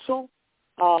apostle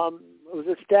was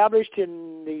established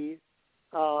in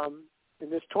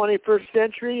this 21st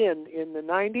century and in the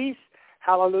 90s.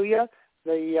 Hallelujah.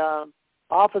 The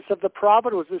office of the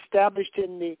prophet was established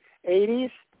in the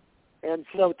 80s. And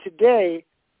so today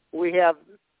we have,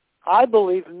 I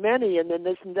believe, many, and then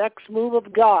this next move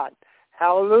of God,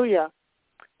 hallelujah,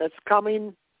 that's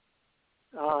coming,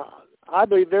 I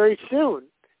believe, very soon,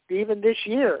 even this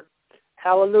year,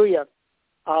 hallelujah,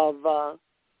 will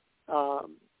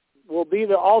be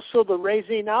also the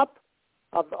raising up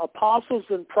of apostles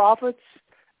and prophets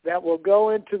that will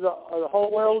go into the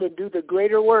whole world and do the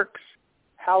greater works,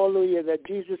 hallelujah, that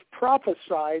Jesus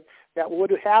prophesied that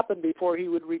would happen before he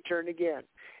would return again.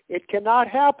 It cannot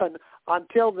happen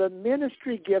until the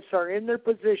ministry gifts are in their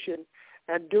position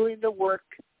and doing the work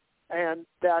and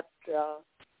that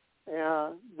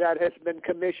has been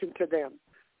commissioned to them.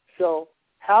 So,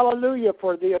 hallelujah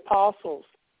for the apostles,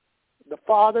 the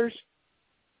fathers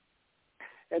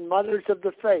and mothers of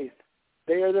the faith.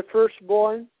 They are the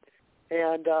firstborn,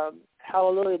 and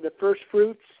hallelujah, the first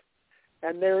fruits.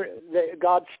 And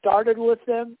God started with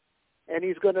them, and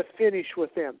he's going to finish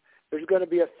with them. There's going to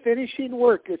be a finishing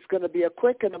work. It's going to be a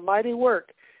quick and a mighty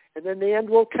work, and then the end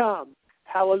will come.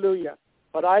 Hallelujah.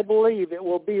 But I believe it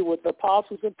will be with the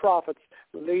apostles and prophets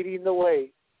leading the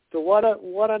way. So what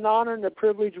an honor and a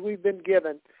privilege we've been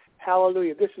given.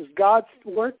 Hallelujah. This is God's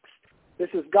works. This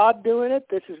is God doing it.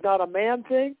 This is not a man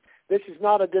thing. This is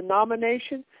not a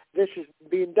denomination. This is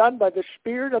being done by the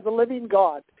Spirit of the living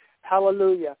God.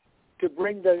 Hallelujah. To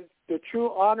bring the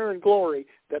true honor and glory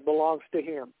that belongs to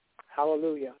him.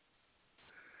 Hallelujah.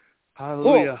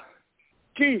 Hallelujah. Oh,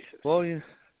 Jesus. Well, you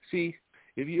see,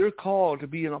 if you're called to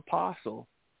be an apostle,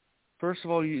 first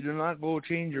of all, you do not go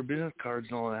change your business cards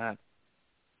and all that.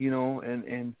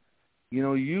 And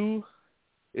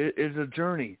it is a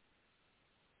journey.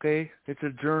 Okay? It's a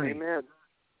journey. Amen.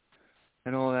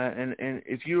 And all that. And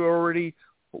if you already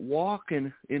walk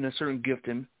in a certain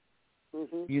gifting,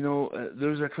 mm-hmm.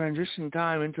 There's a transition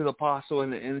time into the apostle,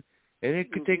 and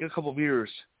it could take a couple of years,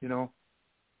 and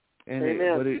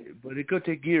it could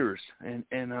take years,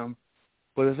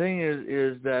 but the thing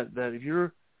is that if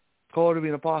you're called to be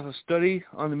an apostle, study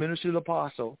on the ministry of the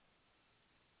apostle,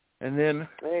 and then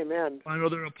find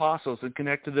other apostles and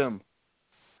connect to them,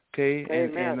 okay?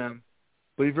 Amen.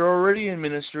 But if you're already in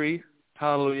ministry,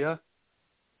 hallelujah,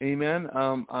 amen.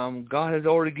 God has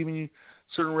already given you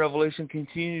certain revelation,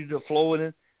 continue to flow in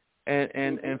it,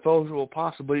 and follow through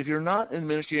apostle. But if you're not in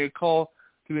ministry, you're called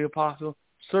to be an apostle,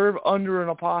 serve under an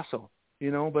apostle,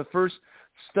 But first,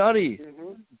 study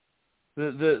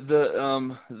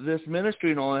this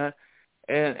ministry and all that,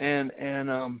 and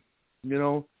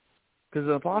because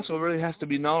the apostle really has to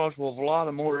be knowledgeable of a lot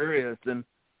of more areas than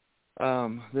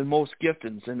most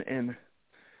giftings, and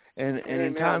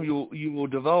in time you will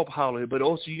develop hallelujah. But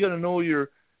also you got to know your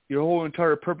whole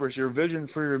entire purpose, your vision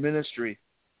for your ministry,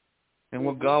 and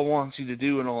what God wants you to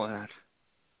do and all that.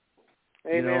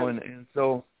 Amen. And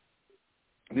so,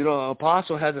 an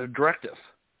apostle has a directive.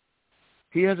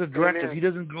 He has a directive. Amen. He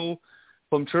doesn't go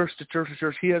from church to church to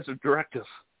church. He has a directive.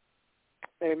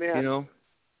 Amen.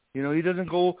 He doesn't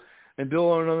go and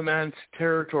build on another man's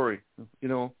territory. You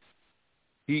know,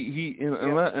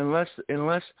 unless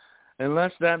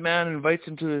that man invites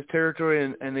him to his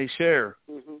territory and they share.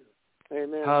 Mm-hmm.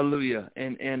 Amen. Hallelujah.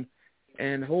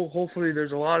 And hopefully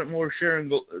there's a lot more sharing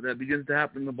that begins to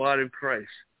happen in the body of Christ.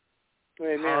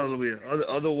 Amen. Hallelujah.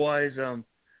 Otherwise,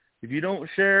 if you don't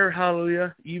share,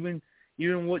 hallelujah, even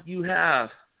what you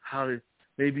have, hallelujah,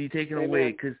 may be taken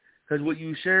away, because what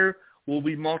you share will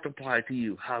be multiplied to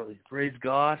you. Hallelujah. Praise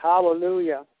God.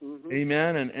 Hallelujah. Mm-hmm.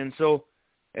 Amen. And so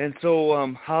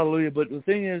hallelujah. But the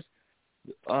thing is,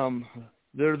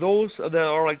 there are those that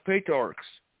are like patriarchs.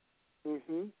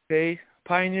 Mm-hmm. Okay,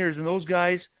 pioneers, and those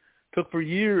guys took for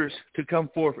years to come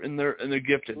forth in their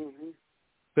gifting,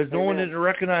 because no one didn't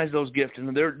recognize those gifting,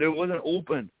 and there wasn't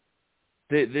open.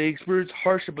 They experienced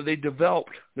hardship, but they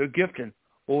developed their gifting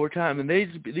over time, and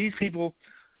these people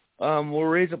will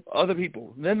raise up other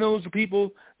people. And then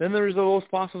there's those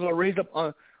apostles that are raised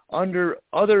up under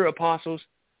other apostles,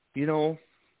 you know,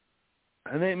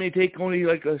 and they may take only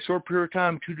like a short period of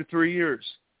time, 2 to 3 years.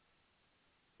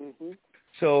 Mm-hmm.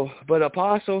 So, but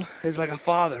apostle is like a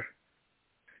father.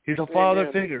 He's a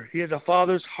father figure. He has a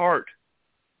father's heart.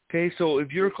 Okay, so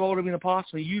if you're called to be an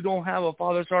apostle, you don't have a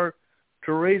father's heart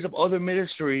to raise up other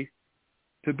ministry,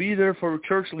 to be there for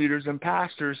church leaders and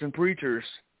pastors and preachers.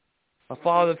 A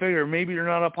father figure. Maybe you're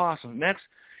not an apostle. Next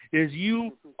is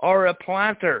you are a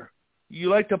planter. You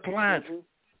like to plant.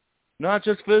 Not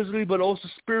just physically, but also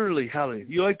spiritually. Hallelujah.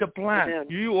 You like to plant. Amen.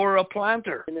 You are a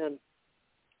planter. Amen.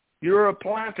 You're a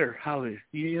planter. Hallelujah.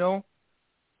 You know?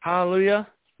 Hallelujah.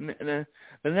 The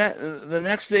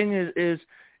next thing is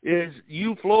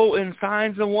you flow in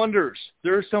signs and wonders.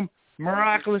 There's some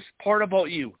miraculous part about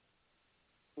you.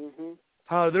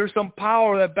 There's some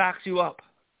power that backs you up.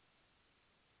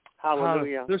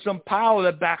 Hallelujah. There's some power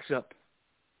that backs up.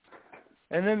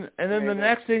 And then the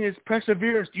next thing is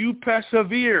perseverance. You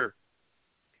persevere.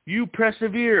 You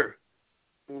persevere.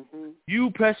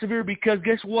 You persevere because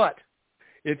guess what?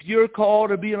 If you're called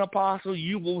to be an apostle,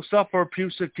 you will suffer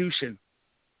persecution.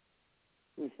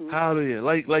 Hallelujah.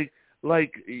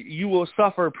 Like you will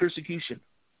suffer persecution.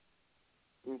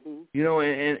 You know,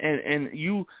 and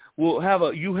you will have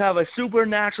a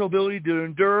supernatural ability to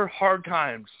endure hard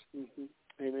times.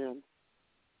 Amen.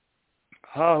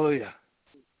 Hallelujah.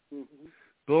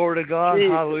 Glory to God.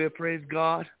 Jesus. Hallelujah. Praise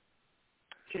God.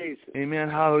 Jesus. Amen.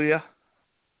 Hallelujah.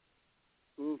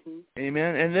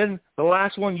 Amen. And then the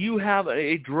last one, you have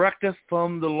a directive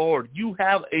from the Lord. You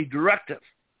have a directive.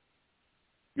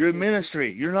 You're a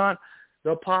ministry. You're not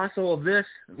the apostle of this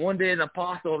one day and the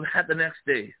apostle of that the next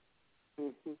day.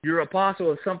 You're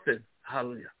apostle of something.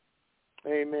 Hallelujah.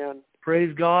 Amen.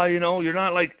 Praise God. You know, you're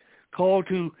not like called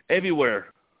to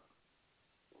everywhere.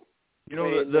 You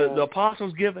know, the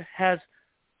apostles' gift has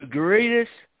the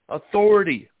greatest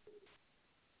authority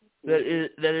that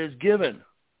is given.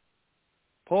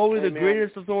 Probably the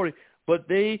greatest authority, but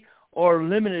they are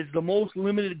limited. It's the most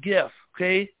limited gift.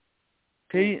 Okay.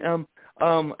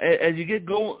 As you get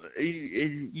going,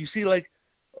 you see like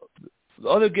the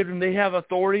other gifts, they have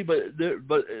authority, but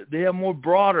they have more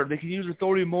broader. They can use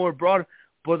authority more broader.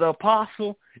 But the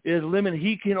apostle is limited.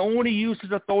 He can only use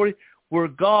his authority where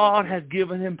God has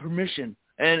given him permission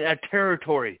and a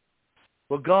territory.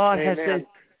 Where God has said,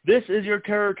 this is your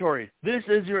territory. This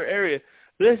is your area.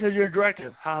 This is your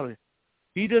directive. Hallelujah.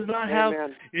 He does not have,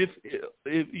 if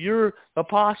you're the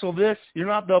apostle of this, you're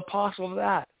not the apostle of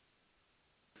that.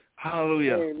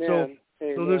 Hallelujah. So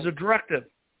there's a directive.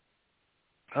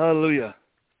 Hallelujah.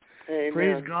 Amen.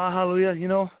 Praise God. Hallelujah. You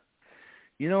know,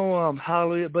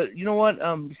 hallelujah. But you know what?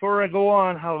 Before I go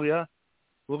on, hallelujah,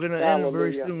 we're going to end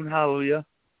very soon. Hallelujah.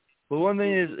 But one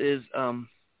thing is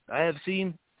I have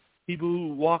seen people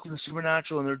who walk in the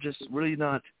supernatural and they're just really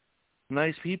not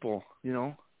nice people, you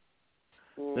know.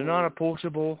 They're not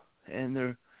approachable, and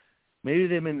they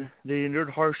endured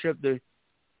hardship. They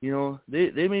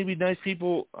may be nice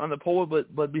people on the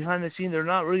pulpit, but behind the scene they're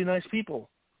not really nice people.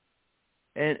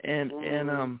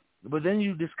 But then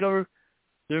you discover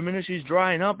their ministry's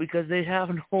drying up because they have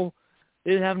no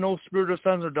spiritual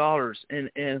sons or daughters. And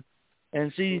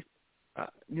see,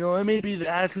 it may be the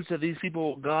attitudes that these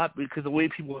people got because of the way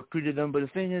people have treated them. But the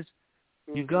thing is,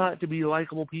 you got to be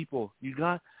likable people. You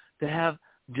got to have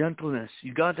gentleness.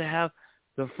 You got to have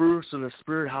the fruits of the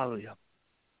Spirit. Hallelujah.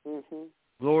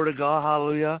 Glory to God.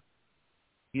 Hallelujah.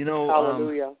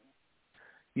 Hallelujah.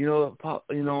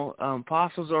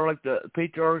 Apostles are like the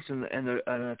patriarchs, and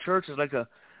a church is like a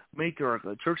matriarch.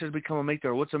 A church has become a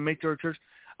matriarch. What's a matriarch church?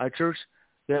 A church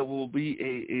that will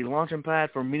be a launching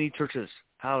pad for many churches,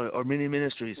 or many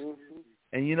ministries.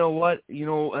 And you know what?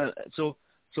 So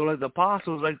like the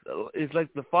apostles, it's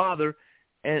like the father.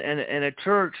 and a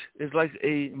church is like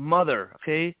a mother,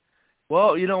 okay?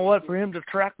 Well, you know what? For him to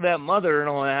track that mother and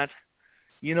all that,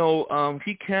 you know,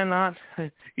 he cannot.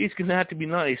 He's gonna have to be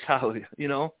nice, hallelujah. You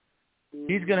know,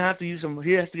 he's gonna have to use some.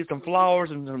 He has to get some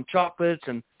flowers and some chocolates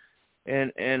and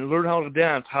learn how to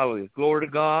dance, hallelujah. Glory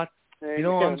to God. Amen. You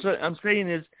know what I'm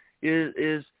saying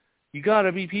is you got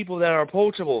to be people that are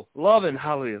approachable, loving,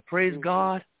 hallelujah. Praise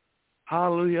God,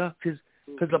 hallelujah, because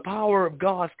the power of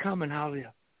God's coming,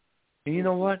 hallelujah. And you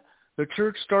know what? The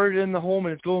church started in the home,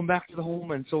 and it's going back to the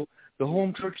home, and so the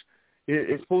home church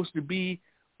is supposed to be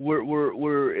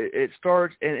where it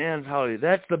starts and ends, hallelujah.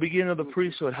 That's the beginning of the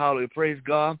priesthood, hallelujah. Praise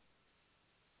God,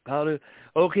 hallelujah.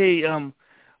 Okay, we're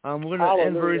going to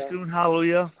end very soon,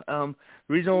 hallelujah. The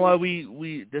reason why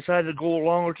we decided to go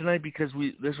longer tonight because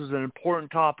this was an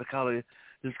important topic, hallelujah.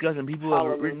 Discussing people that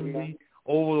are originally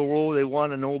over the world, they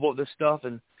want to know about this stuff,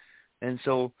 and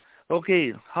so,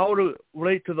 okay, how to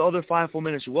relate to the other 5 full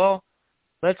ministry? Well,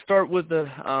 let's start with the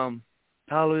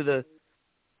hallelujah,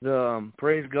 the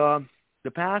praise God,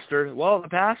 the pastor. Well, the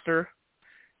pastor,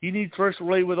 he needs first to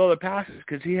relate with other pastors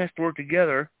because he has to work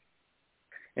together.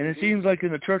 And it seems like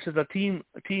in the church there's a team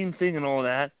thing and all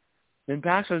that. Then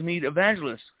pastors need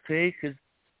evangelists, okay?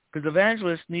 Because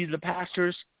evangelists need the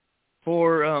pastors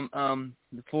for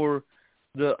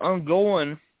the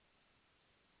ongoing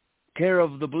care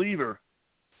of the believer,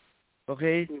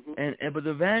 okay? But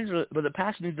the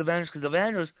pastor needs the evangelist because the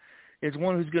evangelist is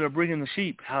one who's going to bring in the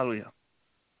sheep. Hallelujah.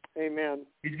 Amen.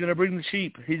 He's going to bring the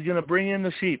sheep. He's going to bring in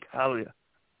the sheep. Hallelujah.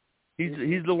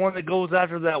 He's the one that goes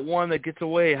after that one that gets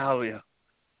away. Hallelujah.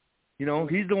 You know,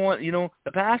 he's the one. You know,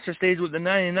 the pastor stays with the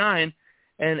 99,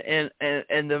 and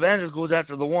the evangelist goes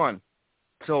after the one.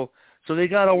 So they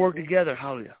got to work together.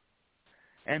 Hallelujah.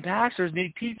 And pastors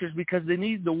need teachers because they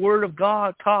need the word of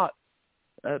God taught.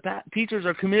 Teachers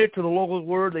are committed to the local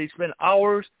word. They spend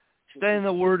hours studying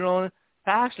the word on it.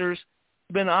 Pastors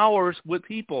spend hours with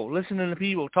people, listening to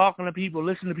people, talking to people,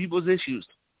 listening to people's issues.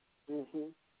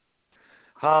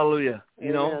 Hallelujah.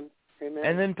 You know? Amen.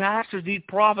 And then pastors need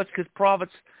prophets because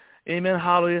prophets, amen,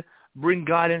 hallelujah, bring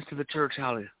guidance to the church.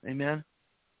 Hallelujah. Amen.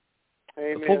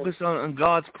 Amen. To focus on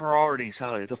God's priorities.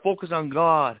 Hallelujah. To focus on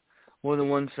God more than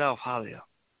oneself. Hallelujah.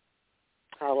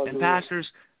 Hallelujah. And pastors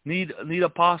need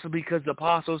apostles because the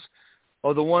apostles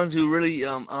are the ones who really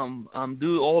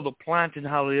do all the planting,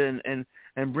 hallelujah,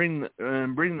 and bring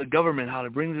the government,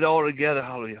 hallelujah, brings it all together,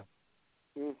 hallelujah.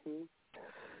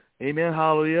 Amen,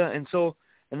 hallelujah. And so,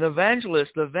 the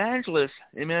evangelist,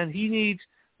 amen, he needs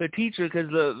the teacher because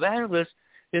the evangelist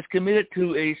is committed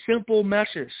to a simple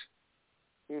message.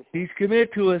 He's committed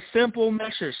to a simple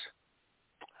message.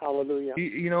 Hallelujah.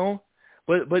 You know,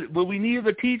 but we need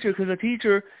the teacher because the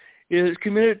teacher is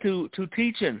committed to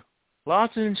teaching,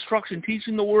 lots of instruction,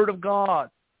 teaching the word of God,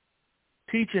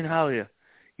 teaching, hallelujah.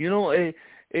 You know, an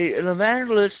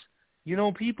evangelist, you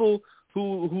know, people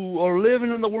who are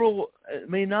living in the world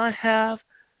may not have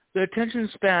the attention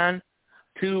span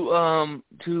to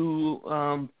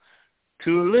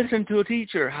listen to a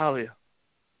teacher, hallelujah.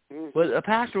 But a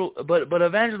pastor, but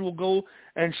evangelist will go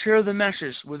and share the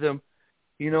message with them,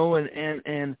 you know,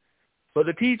 but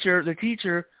the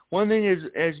teacher. One thing is,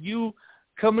 as you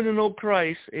come to know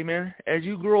Christ, amen, as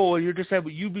you grow, you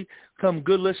become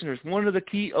good listeners. One of the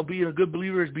key of being a good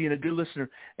believer is being a good listener.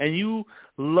 And you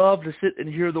love to sit and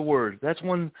hear the word. That's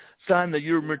one sign that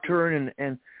you're maturing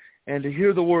and to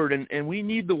hear the word. And we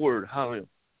need the word. Hallelujah.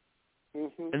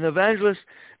 And evangelists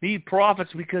need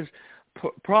prophets because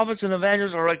prophets and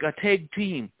evangelists are like a tag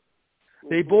team.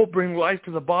 They both bring life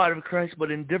to the body of Christ,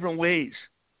 but in different ways.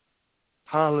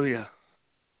 Hallelujah.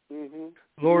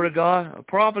 Glory to God. A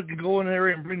prophet can go in there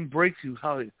and bring breakthrough,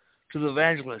 hallelujah, to the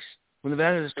evangelist when the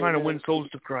evangelist is trying to win souls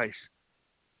to Christ.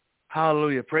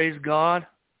 Hallelujah. Praise God.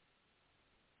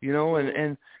 You know,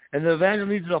 and the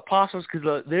evangelist needs the apostles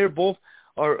because they both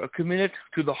are committed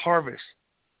to the harvest.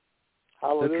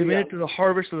 Hallelujah. They're committed to the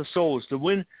harvest of the souls, to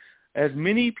win as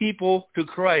many people to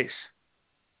Christ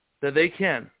that they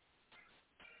can.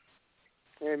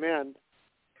 Amen.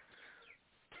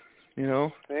 You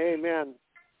know? Amen.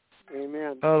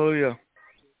 Amen. Hallelujah.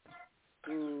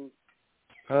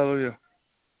 Hallelujah.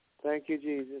 Thank you,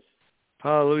 Jesus.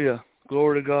 Hallelujah.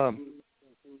 Glory to God.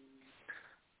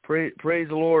 Praise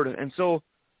the Lord. And so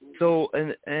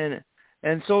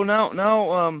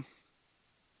now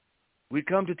we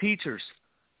come to teachers.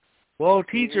 Well,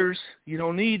 teachers, you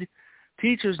know, need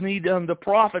the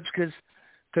prophets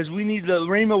because we need the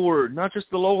Rhema word, not just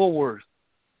the logo word.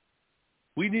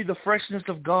 We need the freshness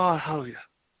of God. Hallelujah.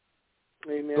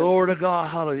 Amen. Glory to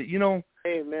God. Hallelujah. You know,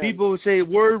 Amen. people would say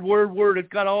word. It's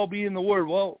got to all be in the word.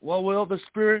 Well, the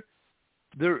Spirit,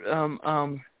 there,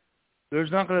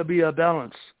 There's not going to be a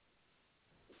balance.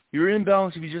 You're in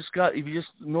balance if you just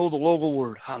know the logo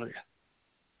word. Hallelujah.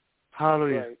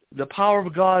 Hallelujah. Right. The power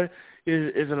of God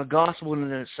is in the gospel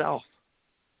in itself.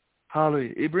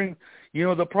 Hallelujah.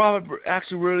 The prophet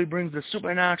actually really brings the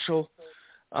supernatural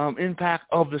impact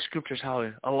of the scriptures,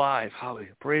 hallelujah, alive,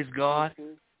 hallelujah. Praise God.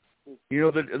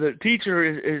 The teacher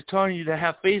is telling you to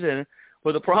have faith in it,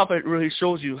 but the prophet really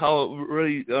shows you how it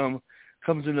really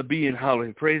comes into being,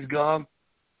 hallelujah. Praise God.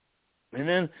 And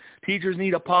then teachers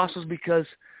need apostles because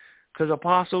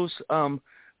apostles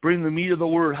bring the meat of the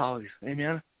word, hallelujah.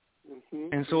 Amen.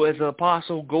 And so as the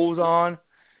apostle goes on,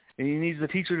 and he needs the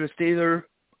teacher to stay there,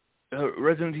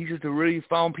 resident teachers to really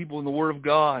found people in the Word of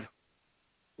God.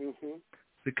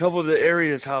 To cover the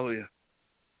areas, hallelujah.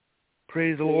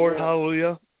 Praise the Lord,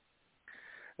 hallelujah.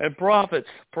 And prophets,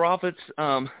 prophets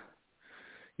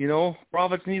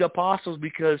need apostles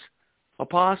because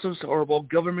apostles are about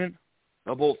government,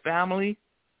 about family,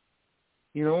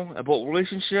 about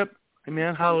relationship.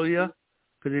 Amen, hallelujah.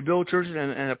 Because they build churches,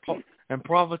 and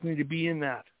prophets need to be in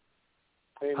that.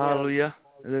 Amen. Hallelujah.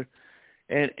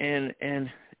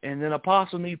 And then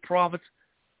apostles need prophets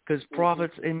because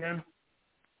prophets, amen,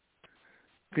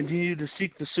 continue to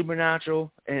seek the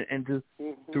supernatural and to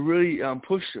really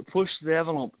push the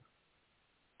envelope.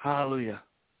 Hallelujah.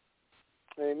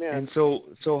 Amen. And so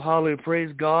hallelujah,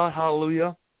 praise God,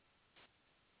 hallelujah.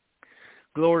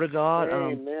 Glory to God.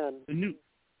 Amen.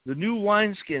 The new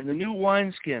wineskin. The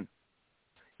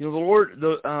Lord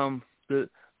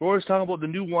is talking about the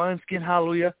new wineskin,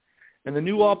 hallelujah, and the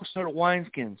new apostolic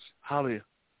wineskins, hallelujah.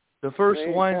 The first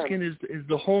wineskin is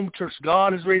the home church.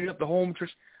 God is raising up the home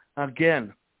church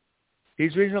again.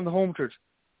 He's raising up the home church,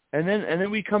 and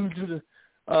then we come to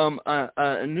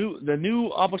the new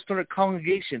apostolic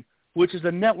congregation, which is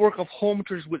a network of home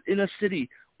churches within a city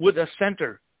with a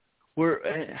center, where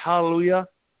hallelujah,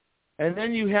 and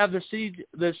then you have the city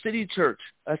church,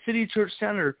 a city church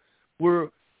center, where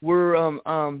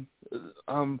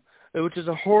which is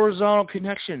a horizontal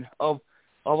connection of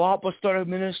apostolic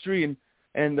ministry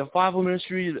and the fivefold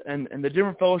ministry and the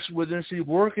different fellowships within the city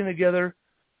working together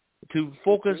to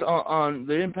focus on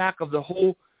the impact of the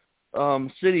whole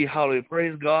city. Hallelujah.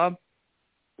 Praise God.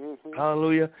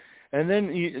 Hallelujah. And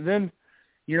then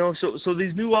so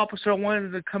these new apostolic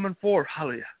wines are coming forth.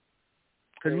 Hallelujah.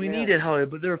 Because we need it. Hallelujah.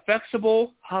 But they're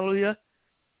flexible. Hallelujah.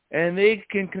 And they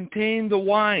can contain the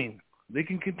wine. They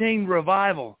can contain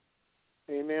revival.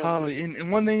 Amen. Hallelujah.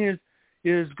 And one thing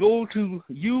is go to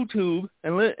YouTube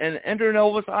and enter in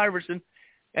Elvis Iverson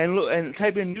and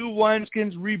type in New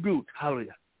Wineskins Reboot.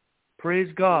 Hallelujah. Praise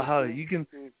God. Hallelujah. You can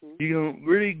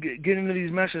really get into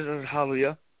these messages.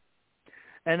 Hallelujah.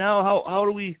 And now how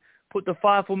do we put the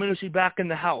fivefold ministry back in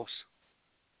the house?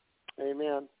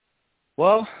 Amen.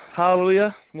 Well,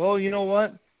 hallelujah. Well, you know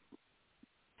what?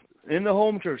 In the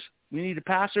home church, we need the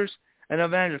pastors and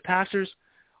evangelists. Pastors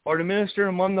are to minister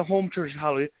among the home church.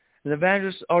 Hallelujah. And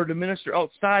evangelists are to minister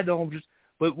outside the home church,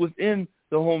 but within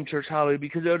the home church, hallelujah,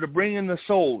 because they're to bring in the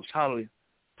souls, hallelujah.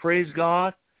 Praise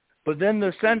God. But then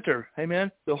the center,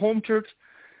 amen, the home church,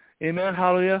 amen,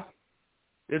 hallelujah,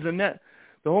 is the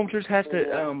home church has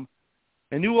to,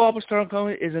 a new apostolic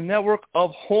company is a network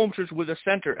of home church with a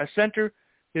center. A center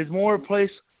is more a place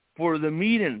for the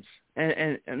meetings,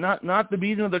 and not the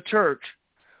meeting of the church,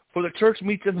 for the church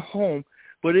meets in the home,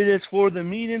 but it is for the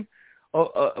meeting,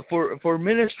 for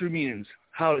ministry meetings,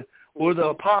 hallelujah, where the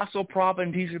apostle, prophet,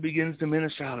 and teacher begins to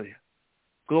minister, hallelujah.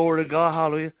 Glory to God,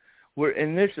 hallelujah.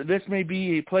 And this may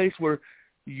be a place where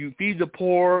you feed the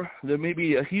poor. There may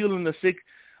be a healing the sick,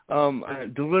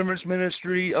 deliverance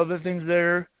ministry, other things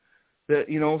there. That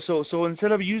so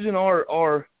instead of using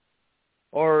our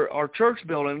church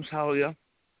buildings, hallelujah,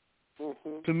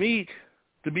 to meet,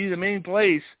 to be the main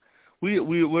place,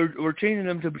 we're changing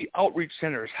them to be outreach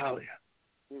centers, hallelujah.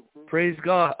 Praise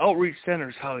God, outreach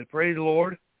centers, hallelujah. Praise the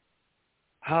Lord,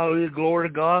 hallelujah. Glory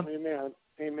to God. Amen.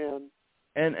 Amen.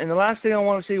 And the last thing I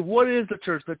want to say, what is the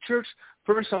church? The church,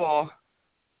 first of all,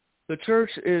 the church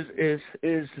is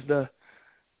the,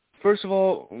 first of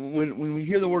all, when we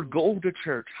hear the word go to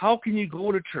church, how can you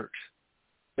go to church?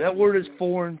 That word is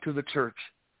foreign to the church,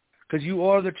 because you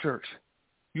are the church.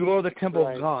 You are the temple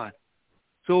of God.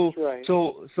 So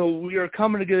we are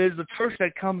coming together as the church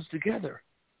that comes together.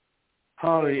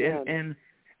 Hallelujah.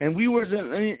 And we were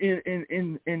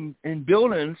in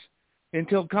buildings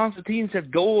until Constantine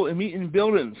said, go and meet in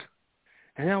buildings.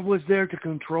 And that was there to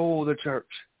control the church.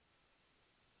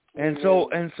 And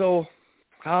so,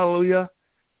 hallelujah.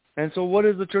 And so what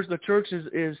is the church? The church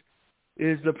is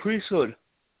the priesthood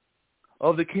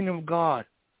of the kingdom of God.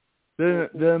 The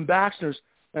ambassadors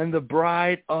and the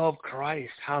bride of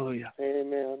Christ. Hallelujah.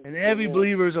 Amen. And every Amen.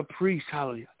 believer is a priest.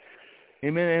 Hallelujah.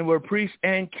 Amen. And we're priests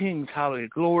and kings. Hallelujah.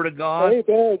 Glory to God.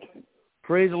 Amen.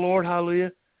 Praise the Lord.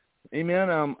 Hallelujah. Amen.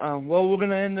 Well, we're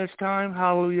going to end this time.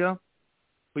 Hallelujah.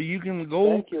 But you can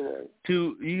go Thank you,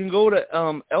 Lord.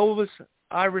 to Elvis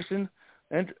Iverson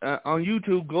and on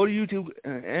YouTube. Go to YouTube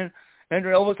and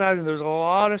enter Elvis Iverson. There's a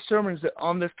lot of sermons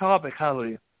on this topic.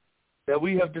 Hallelujah. That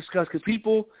we have discussed. Because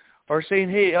people are saying,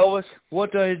 "Hey, Elvis,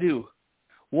 what do I do?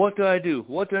 What do I do?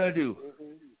 What do I do?"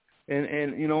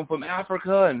 And you know, from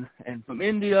Africa and from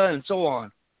India and so on,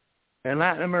 and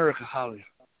Latin America. Hallelujah.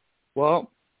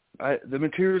 Well, the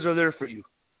materials are there for you.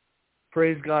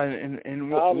 Praise God.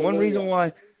 And one reason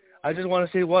why, I just want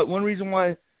to say one reason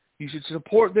why you should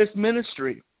support this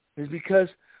ministry is because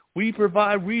we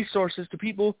provide resources to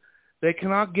people that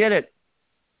cannot get it.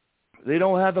 They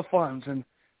don't have the funds, and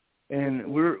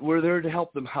we're there to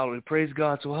help them. Hallelujah. Praise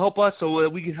God. So help us so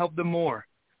that we can help them more.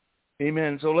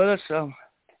 Amen. So let us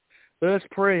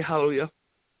pray. Hallelujah.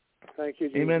 Thank you,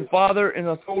 Jesus. Amen. Father, in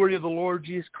the authority of the Lord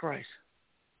Jesus Christ.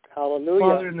 Hallelujah.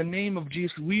 Father, in the name of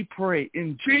Jesus, we pray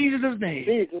in Jesus' name.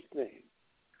 Jesus' name.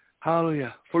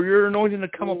 Hallelujah. For your anointing to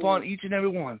come upon each and every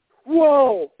one.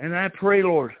 Whoa. And I pray,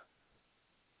 Lord,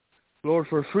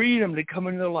 for freedom to come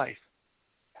into their life.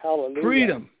 Hallelujah.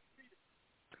 Freedom.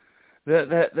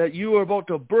 That you are about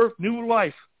to birth new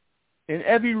life in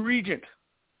every region.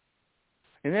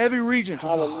 In every region.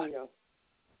 Hallelujah. God.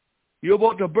 You're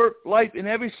about to birth life in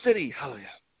every city. Hallelujah.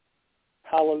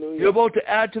 Hallelujah. You're about to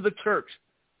add to the church.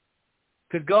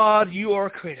 Because, God, you are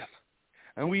creative.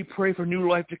 And we pray for new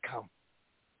life to come.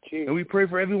 Jesus. And we pray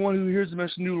for everyone who hears the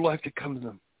message, new life to come to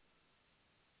them.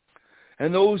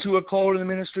 And those who are called in the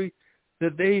ministry,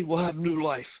 that they will have new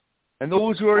life. And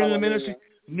those who are in the ministry,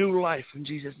 new life in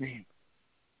Jesus' name.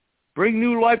 Bring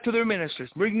new life to their ministries.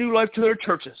 Bring new life to their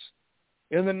churches.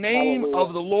 In the name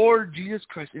of the Lord Jesus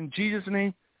Christ. In Jesus'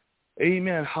 name,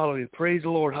 amen. Hallelujah. Praise the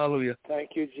Lord. Hallelujah.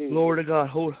 Thank you, Jesus. Glory to God.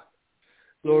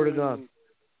 Glory to God. Hallelujah.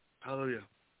 Hallelujah.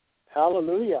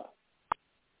 Hallelujah.